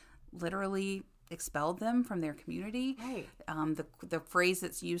church literally expelled them from their community. Right. The phrase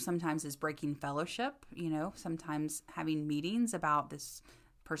that's used sometimes is breaking fellowship, sometimes having meetings about this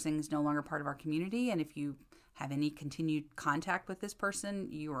person is no longer part of our community. And if you have any continued contact with this person,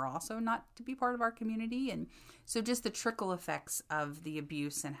 you are also not to be part of our community. And so just the trickle effects of the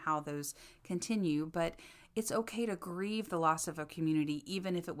abuse and how those continue. But it's okay to grieve the loss of a community,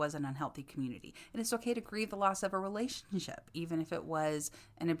 even if it was an unhealthy community. And it's okay to grieve the loss of a relationship, even if it was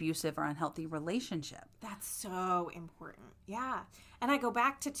an abusive or unhealthy relationship. That's so important. Yeah. And I go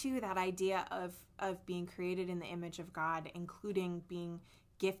back to that idea of being created in the image of God, including being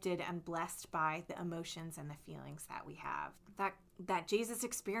gifted and blessed by the emotions and the feelings that we have. That Jesus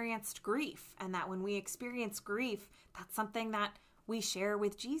experienced grief, and that when we experience grief, that's something that we share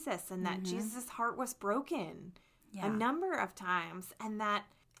with Jesus, and that Jesus' heart was broken a Yeah. number of times, and that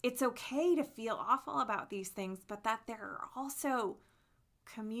it's okay to feel awful about these things, but that there are also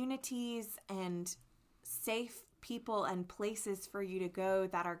communities and safe people and places for you to go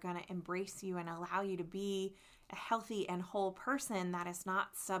that are going to embrace you and allow you to be a healthy and whole person that is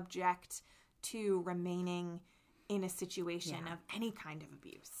not subject to remaining in a situation of any kind of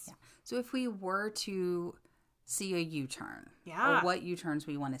abuse. Yeah. So if we were to see a U-turn, Yeah. or what U-turns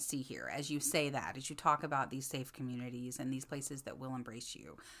we want to see here, as you say that, as you talk about these safe communities and these places that will embrace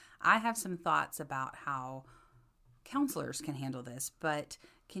you, I have some thoughts about how counselors can handle this, but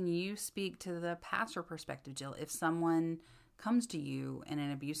can you speak to the pastor perspective, Jill? If someone comes to you in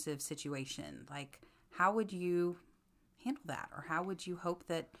an abusive situation, like, how would you handle that? Or how would you hope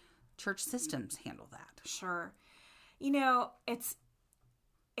that church systems handle that? Sure. You know, it's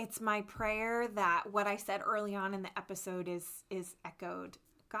my prayer that what I said early on in the episode is echoed.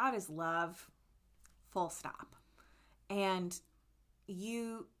 God is love, full stop. And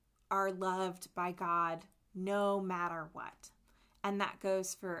you are loved by God no matter what. And that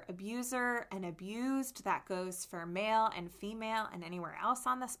goes for abuser and abused. That goes for male and female and anywhere else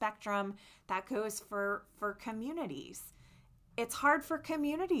on the spectrum. That goes for communities. It's hard for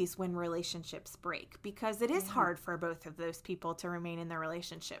communities when relationships break, because it is hard for both of those people to remain in their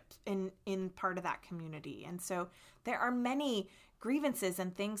relationship in part of that community. And so there are many grievances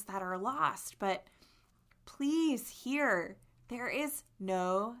and things that are lost. But please hear, there is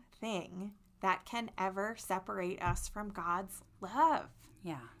no thing that can ever separate us from God's love.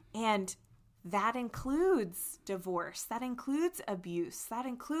 Yeah. And that includes divorce. That includes abuse. That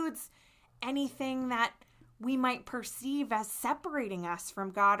includes anything that we might perceive as separating us from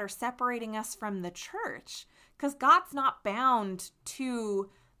God or separating us from the church. Because God's not bound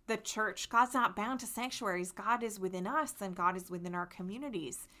to the church. God's not bound to sanctuaries. God is within us, and God is within our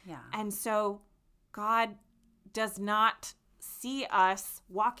communities. Yeah. And so God does not see us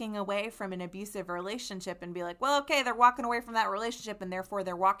walking away from an abusive relationship and be like, well, okay, they're walking away from that relationship and therefore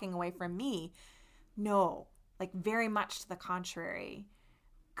they're walking away from me. No, like very much to the contrary.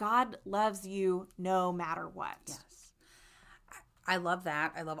 God loves you no matter what. Yes. I love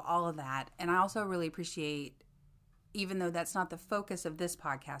that. I love all of that. And I also really appreciate, even though that's not the focus of this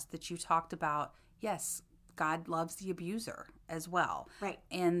podcast, that you talked about, yes, God loves the abuser as well. Right.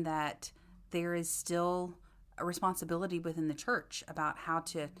 And that there is still a responsibility within the church about how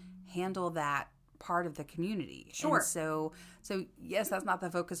to handle that part of the community. Sure. And so yes, that's not the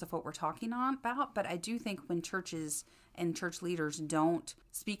focus of what we're talking on about, but I do think when churches and church leaders don't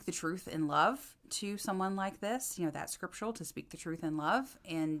speak the truth in love to someone like this, you know, that's scriptural, to speak the truth in love,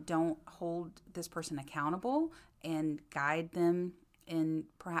 and don't hold this person accountable and guide them in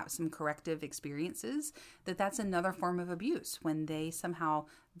perhaps some corrective experiences, that's another form of abuse when they somehow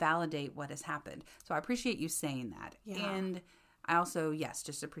validate what has happened. So I appreciate you saying that. Yeah. And I also, yes,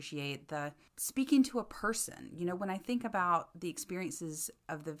 just appreciate the speaking to a person. You know, when I think about the experiences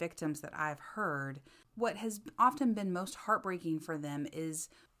of the victims that I've heard, what has often been most heartbreaking for them is,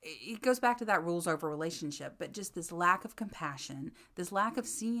 it goes back to that rules over relationship, but just this lack of compassion, this lack of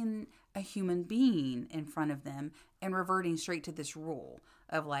seeing a human being in front of them and reverting straight to this rule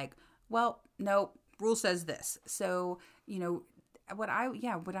of like, well, no, rule says this. So, you know, what I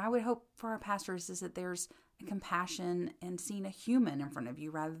would hope for our pastors is that there's a compassion and seeing a human in front of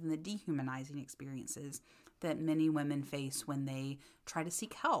you rather than the dehumanizing experiences that many women face when they try to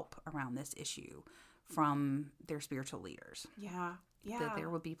seek help around this issue from their spiritual leaders. Yeah. Yeah. That there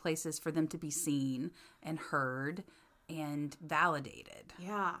would be places for them to be seen and heard and validated.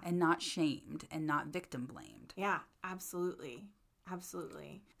 Yeah. And not shamed and not victim blamed. Yeah, absolutely.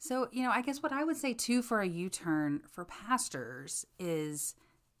 Absolutely. So, you know, I guess what I would say too for a U-turn for pastors is,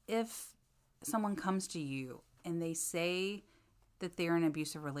 if someone comes to you and they say that they're in an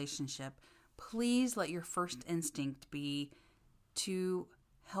abusive relationship, please let your first instinct be to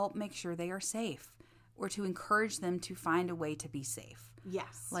help make sure they are safe, or to encourage them to find a way to be safe.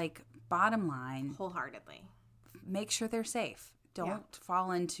 Yes. Like, bottom line, wholeheartedly. make sure they're safe. Don't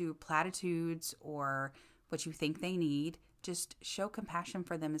fall into platitudes or what you think they need. Just show compassion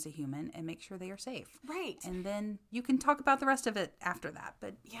for them as a human and make sure they are safe. Right. And then you can talk about the rest of it after that.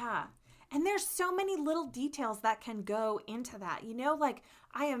 But yeah. And there's so many little details that can go into that. You know, like,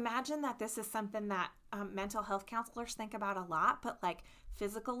 I imagine that this is something that mental health counselors think about a lot, but like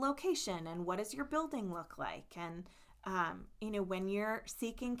physical location and what does your building look like? And, you know, when you're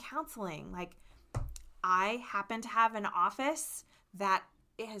seeking counseling, like, I happen to have an office that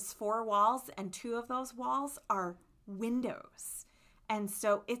has 4 walls, and 2 of those walls are windows. And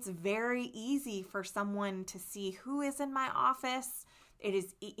so it's very easy for someone to see who is in my office. It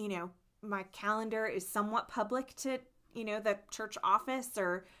is, my calendar is somewhat public to, the church office,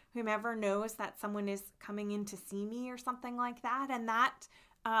 or whomever knows that someone is coming in to see me or something like that. And that,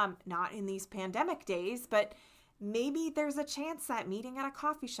 not in these pandemic days, but maybe there's a chance that meeting at a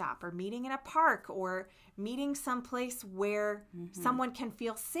coffee shop or meeting in a park or meeting someplace where someone can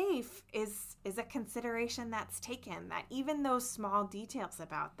feel safe is a consideration that's taken. That even those small details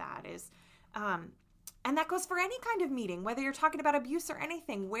about that is, and that goes for any kind of meeting, whether you're talking about abuse or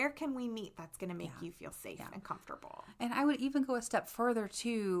anything. Where can we meet that's going to make you feel safe and comfortable? And I would even go a step further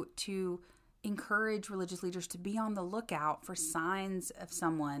too, to encourage religious leaders to be on the lookout for signs of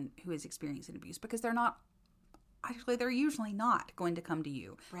someone who is experiencing abuse, because they're usually not going to come to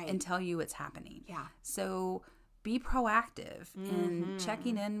you and tell you it's happening. Yeah. So be proactive in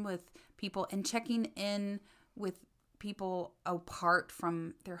checking in with people, and checking in with people apart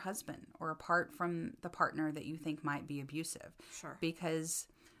from their husband or apart from the partner that you think might be abusive. Sure. Because,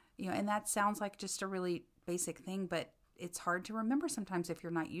 and that sounds like just a really basic thing, but it's hard to remember sometimes if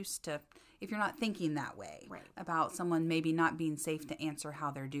you're not thinking that way about someone maybe not being safe to answer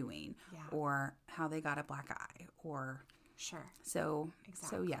how they're doing or how they got a black eye or. Sure. So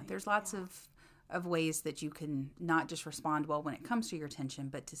there's lots of ways that you can not just respond well when it comes to your attention,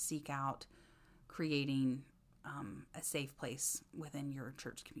 but to seek out creating a safe place within your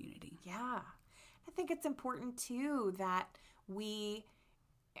church community. Yeah. I think it's important too that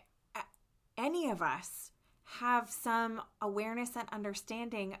any of us have some awareness and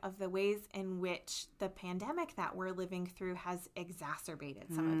understanding of the ways in which the pandemic that we're living through has exacerbated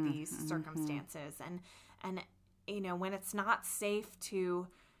some of these circumstances. And when it's not safe to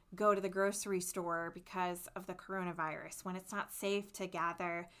go to the grocery store because of the coronavirus, when it's not safe to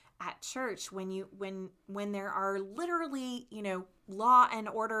gather at church, when there are literally, law and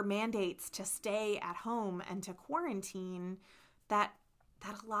order mandates to stay at home and to quarantine, that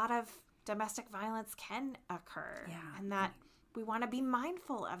a lot of domestic violence can occur. Yeah. And that we want to be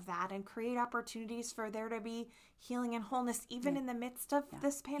mindful of that and create opportunities for there to be healing and wholeness, even in the midst of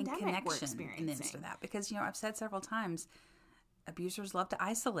this pandemic we're experiencing. In the midst of that. Because, I've said several times, abusers love to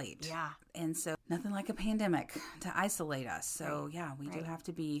isolate. Yeah. And so nothing like a pandemic to isolate us. So we do have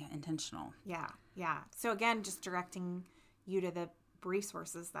to be intentional. Yeah. Yeah. So again, just directing you to the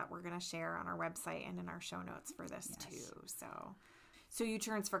resources that we're going to share on our website and in our show notes for this too. So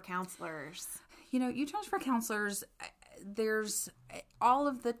U-Turns for Counselors. U-Turns for Counselors, there's all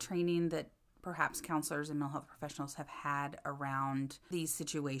of the training that perhaps counselors and mental health professionals have had around these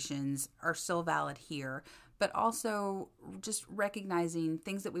situations are still valid here, but also just recognizing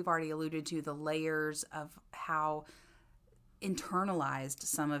things that we've already alluded to, the layers of how internalized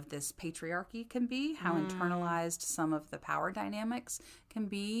some of this patriarchy can be, how internalized some of the power dynamics can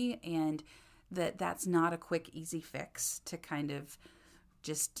be, and that's not a quick, easy fix to kind of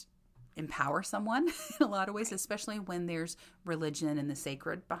just empower someone in a lot of ways, especially when there's religion and the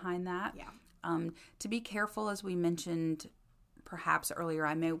sacred behind that. Yeah. To be careful, as we mentioned perhaps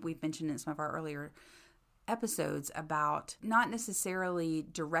earlier, we've mentioned in some of our earlier episodes, about not necessarily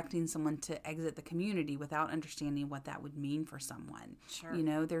directing someone to exit the community without understanding what that would mean for someone.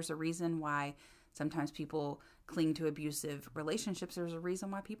 Sure. There's a reason why sometimes people cling to abusive relationships. There's a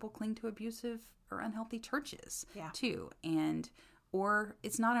reason why people cling to abusive or unhealthy churches too. Or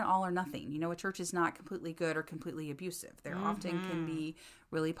it's not an all or nothing. A church is not completely good or completely abusive. There often can be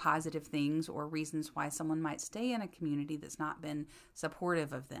really positive things or reasons why someone might stay in a community that's not been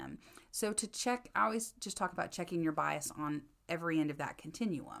supportive of them. So to check, I always just talk about checking your bias on every end of that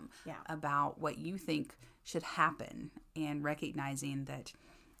continuum about what you think should happen, and recognizing that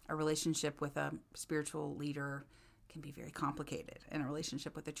a relationship with a spiritual leader can be very complicated, and a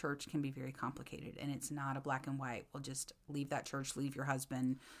relationship with the church can be very complicated, and it's not a black and white, well, just leave that church, leave your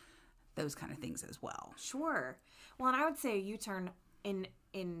husband, those kind of things as well. Sure. Well, and I would say a U-turn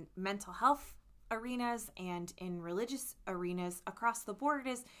in mental health arenas and in religious arenas across the board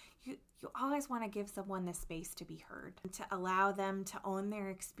is you always want to give someone the space to be heard, to allow them to own their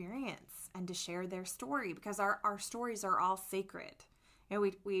experience and to share their story, because our stories are all sacred.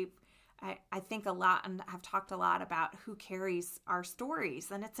 I think a lot and have talked a lot about who carries our stories,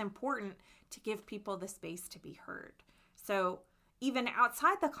 and it's important to give people the space to be heard. So even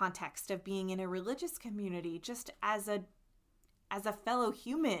outside the context of being in a religious community, just as a fellow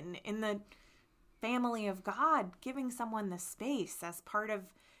human in the family of God, giving someone the space as part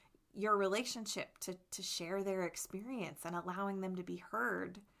of your relationship to share their experience and allowing them to be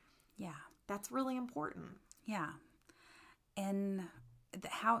heard. Yeah. That's really important. Yeah. And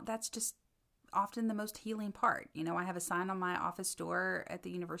that's just often the most healing part. You know, I have a sign on my office door at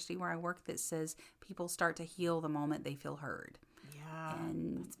the university where I work that says people start to heal the moment they feel heard. Yeah,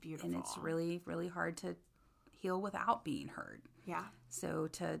 And that's beautiful. And it's really, really hard to heal without being heard. Yeah. So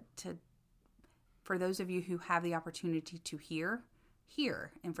for those of you who have the opportunity to hear.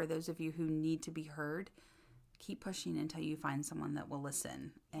 And for those of you who need to be heard, keep pushing until you find someone that will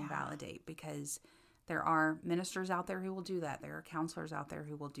listen and validate, because there are ministers out there who will do that. There are counselors out there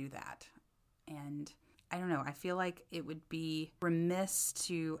who will do that. And I don't know, I feel like it would be remiss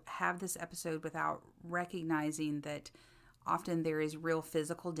to have this episode without recognizing that often there is real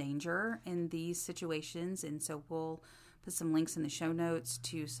physical danger in these situations. And so we'll put some links in the show notes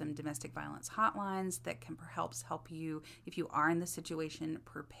to some domestic violence hotlines that can perhaps help you, if you are in the situation,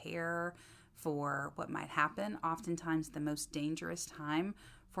 prepare for what might happen. Oftentimes the most dangerous time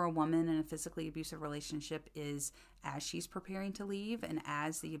for a woman in a physically abusive relationship is as she's preparing to leave, and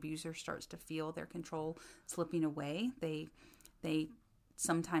as the abuser starts to feel their control slipping away, they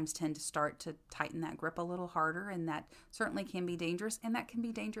sometimes tend to start to tighten that grip a little harder, and that certainly can be dangerous, and that can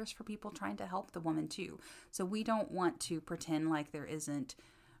be dangerous for people trying to help the woman too. So we don't want to pretend like there isn't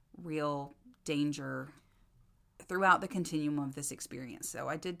real danger throughout the continuum of this experience. So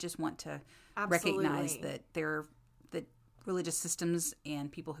I did just want to recognize that that religious systems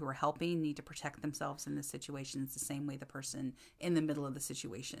and people who are helping need to protect themselves in this situation. It's the same way the person in the middle of the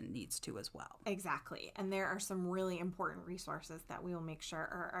situation needs to as well. Exactly. And there are some really important resources that we will make sure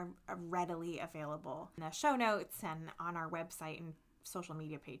are readily available in the show notes and on our website and social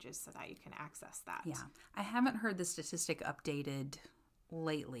media pages so that you can access that. Yeah. I haven't heard the statistic updated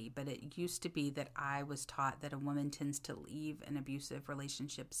lately, but it used to be that I was taught that a woman tends to leave an abusive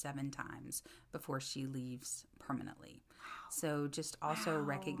relationship 7 times before she leaves permanently. So just also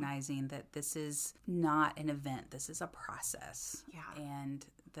recognizing that this is not an event, this is a process. Yeah. And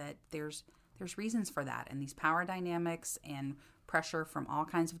that there's reasons for that, and these power dynamics and pressure from all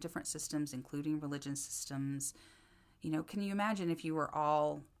kinds of different systems, including religion systems. You know, can you imagine if you were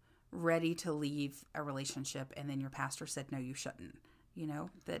all ready to leave a relationship and then your pastor said, no, you shouldn't? You know,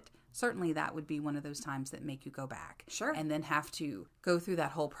 that certainly that would be one of those times that make you go back. Sure. And then have to go through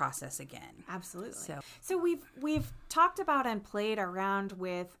that whole process again. Absolutely. So we've talked about and played around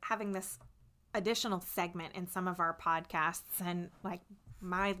with having this additional segment in some of our podcasts, and like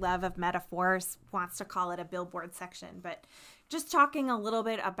my love of metaphors wants to call it a billboard section, but just talking a little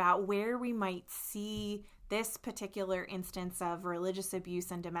bit about where we might see this particular instance of religious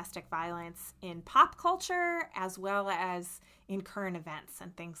abuse and domestic violence in pop culture, as well as in current events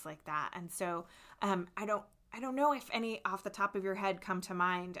and things like that. And so I don't know if any off the top of your head come to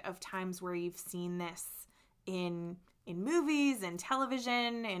mind of times where you've seen this in movies and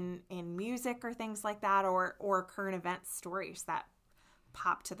television and in music or things like that, or current event stories that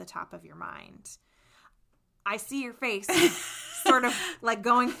pop to the top of your mind. I see your face sort of like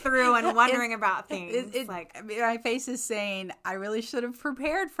going through and wondering about things. My face is saying, I really should have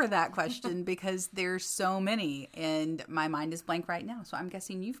prepared for that question because there's so many, and my mind is blank right now. So I'm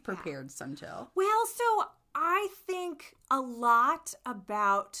guessing you've prepared some, Jill. Well, so I think a lot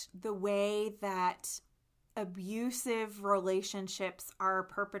about the way that abusive relationships are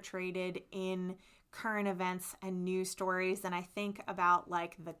perpetrated in current events and news stories, and I think about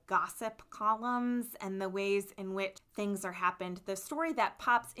like the gossip columns and the ways in which things are happened. The story that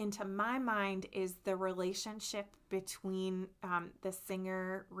pops into my mind is the relationship between the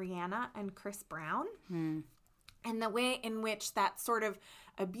singer Rihanna and Chris Brown. And the way in which that sort of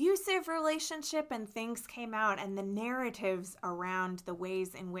abusive relationship and things came out, and the narratives around the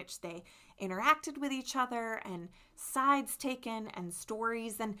ways in which they interacted with each other, and sides taken, and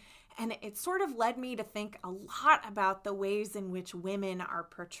stories. And it sort of led me to think a lot about the ways in which women are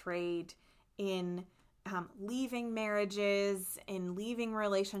portrayed in leaving marriages, in leaving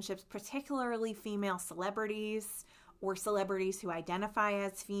relationships, particularly female celebrities or celebrities who identify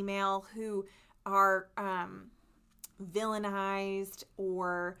as female, who are villainized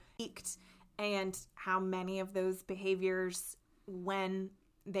or leaked, and how many of those behaviors, when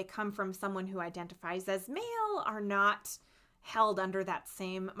they come from someone who identifies as male, are not held under that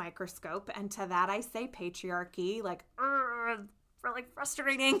same microscope. And to that I say patriarchy, like really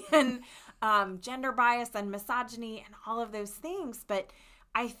frustrating, and gender bias and misogyny and all of those things. But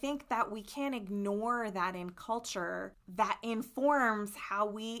I think that we can't ignore that in culture that informs how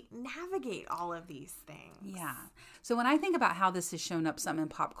we navigate all of these things. Yeah. So when I think about how this has shown up some in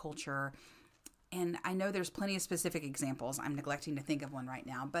pop culture, and I know there's plenty of specific examples, I'm neglecting to think of one right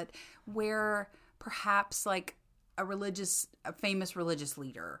now, but where perhaps like a famous religious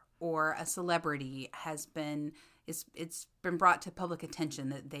leader or a celebrity has been, it's been brought to public attention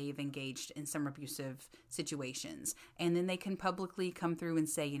that they've engaged in some abusive situations. And then they can publicly come through and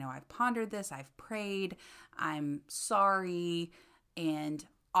say, I've pondered this, I've prayed, I'm sorry, and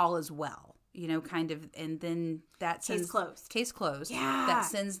all is well. Kind of, and then that sends case closed. Yeah. That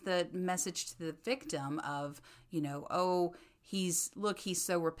sends the message to the victim of, he's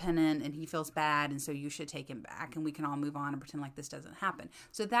so repentant and he feels bad, and so you should take him back, and we can all move on and pretend like this doesn't happen.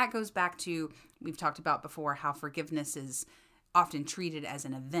 So that goes back to, we've talked about before, how forgiveness is often treated as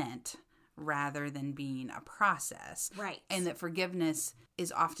an event rather than being a process. Right. And that forgiveness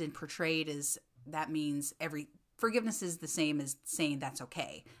is often portrayed as, that means forgiveness is the same as saying that's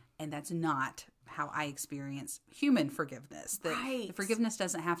okay. And that's not how I experience human forgiveness. Right. The forgiveness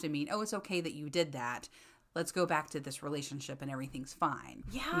doesn't have to mean, it's okay that you did that. Let's go back to this relationship and everything's fine.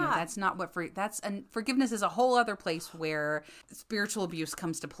 Yeah. That's not what forgiveness is a whole other place where spiritual abuse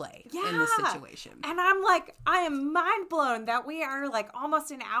comes to play in this situation. And I am mind blown that we are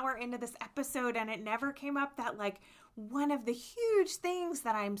almost an hour into this episode and it never came up that one of the huge things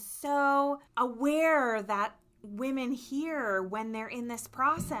that I'm so aware that women hear when they're in this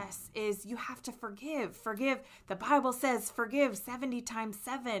process is you have to forgive. The Bible says forgive 70 times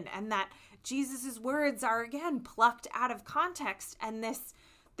 7, and that Jesus's words are again plucked out of context, and this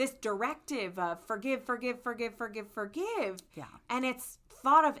directive of forgive. Yeah. And it's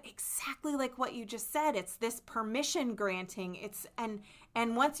thought of exactly like what you just said. It's this permission granting.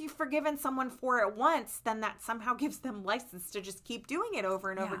 And once you've forgiven someone for it once, then that somehow gives them license to just keep doing it over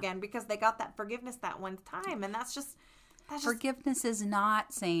and over again because they got that forgiveness that one time. And that's just forgiveness is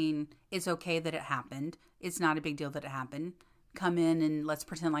not saying it's okay that it happened. It's not a big deal that it happened. Come in and let's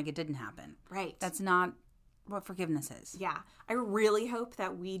pretend like it didn't happen. Right. That's not what forgiveness is. Yeah. I really hope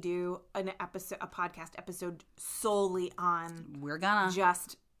that we do a podcast episode solely on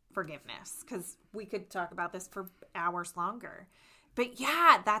just forgiveness, because we could talk about this for hours longer. But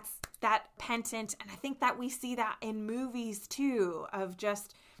yeah, that's that penitent. And I think that we see that in movies too, of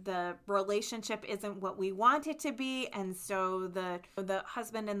just the relationship isn't what we want it to be. And so the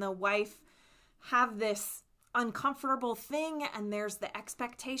husband and the wife have this uncomfortable thing, and there's the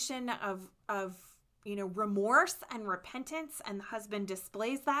expectation of remorse and repentance, and the husband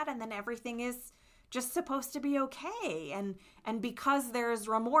displays that, and then everything is just supposed to be okay. And because there's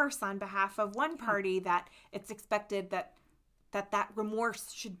remorse on behalf of one party, that it's expected that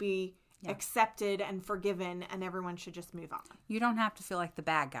remorse should be accepted and forgiven, and everyone should just move on. You don't have to feel like the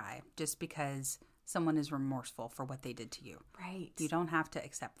bad guy just because someone is remorseful for what they did to you. Right. You don't have to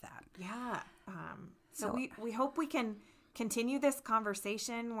accept that. Yeah. So we hope we can continue this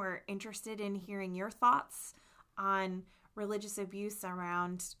conversation. We're interested in hearing your thoughts on religious abuse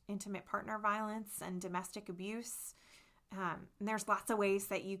around intimate partner violence and domestic abuse. And there's lots of ways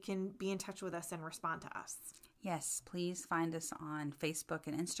that you can be in touch with us and respond to us. Yes, please find us on Facebook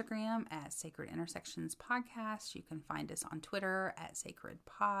and Instagram at Sacred Intersections Podcast. You can find us on Twitter at Sacred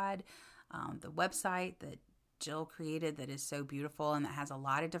Pod. The website that Jill created that is so beautiful and that has a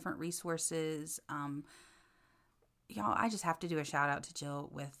lot of different resources. Y'all, I just have to do a shout out to Jill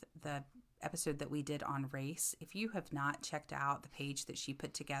with the episode that we did on race. If you have not checked out the page that she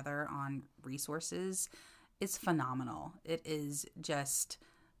put together on resources, it's phenomenal. It is just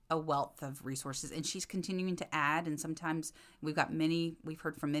a wealth of resources, and she's continuing to add, and sometimes we've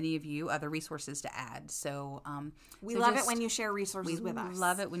heard from many of you other resources to add. So we love it when you share resources with us. We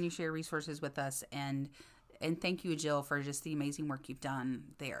love it when you share resources with us, and thank you, Jill, for just the amazing work you've done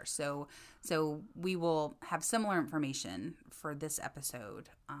there. So we will have similar information for this episode.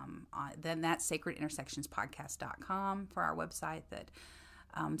 Then that's sacredintersectionspodcast.com for our website.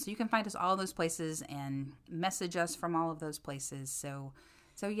 So you can find us all those places and message us from all of those places. So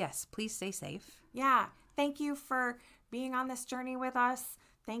yes, please stay safe. Yeah. Thank you for being on this journey with us.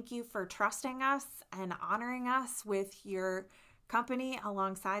 Thank you for trusting us and honoring us with your company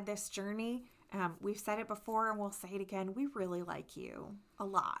alongside this journey. We've said it before and we'll say it again. We really like you a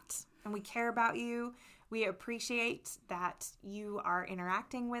lot and we care about you. We appreciate that you are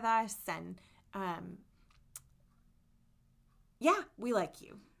interacting with us, and we like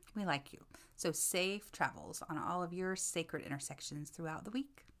you. We like you. So safe travels on all of your sacred intersections throughout the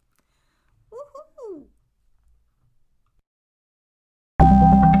week.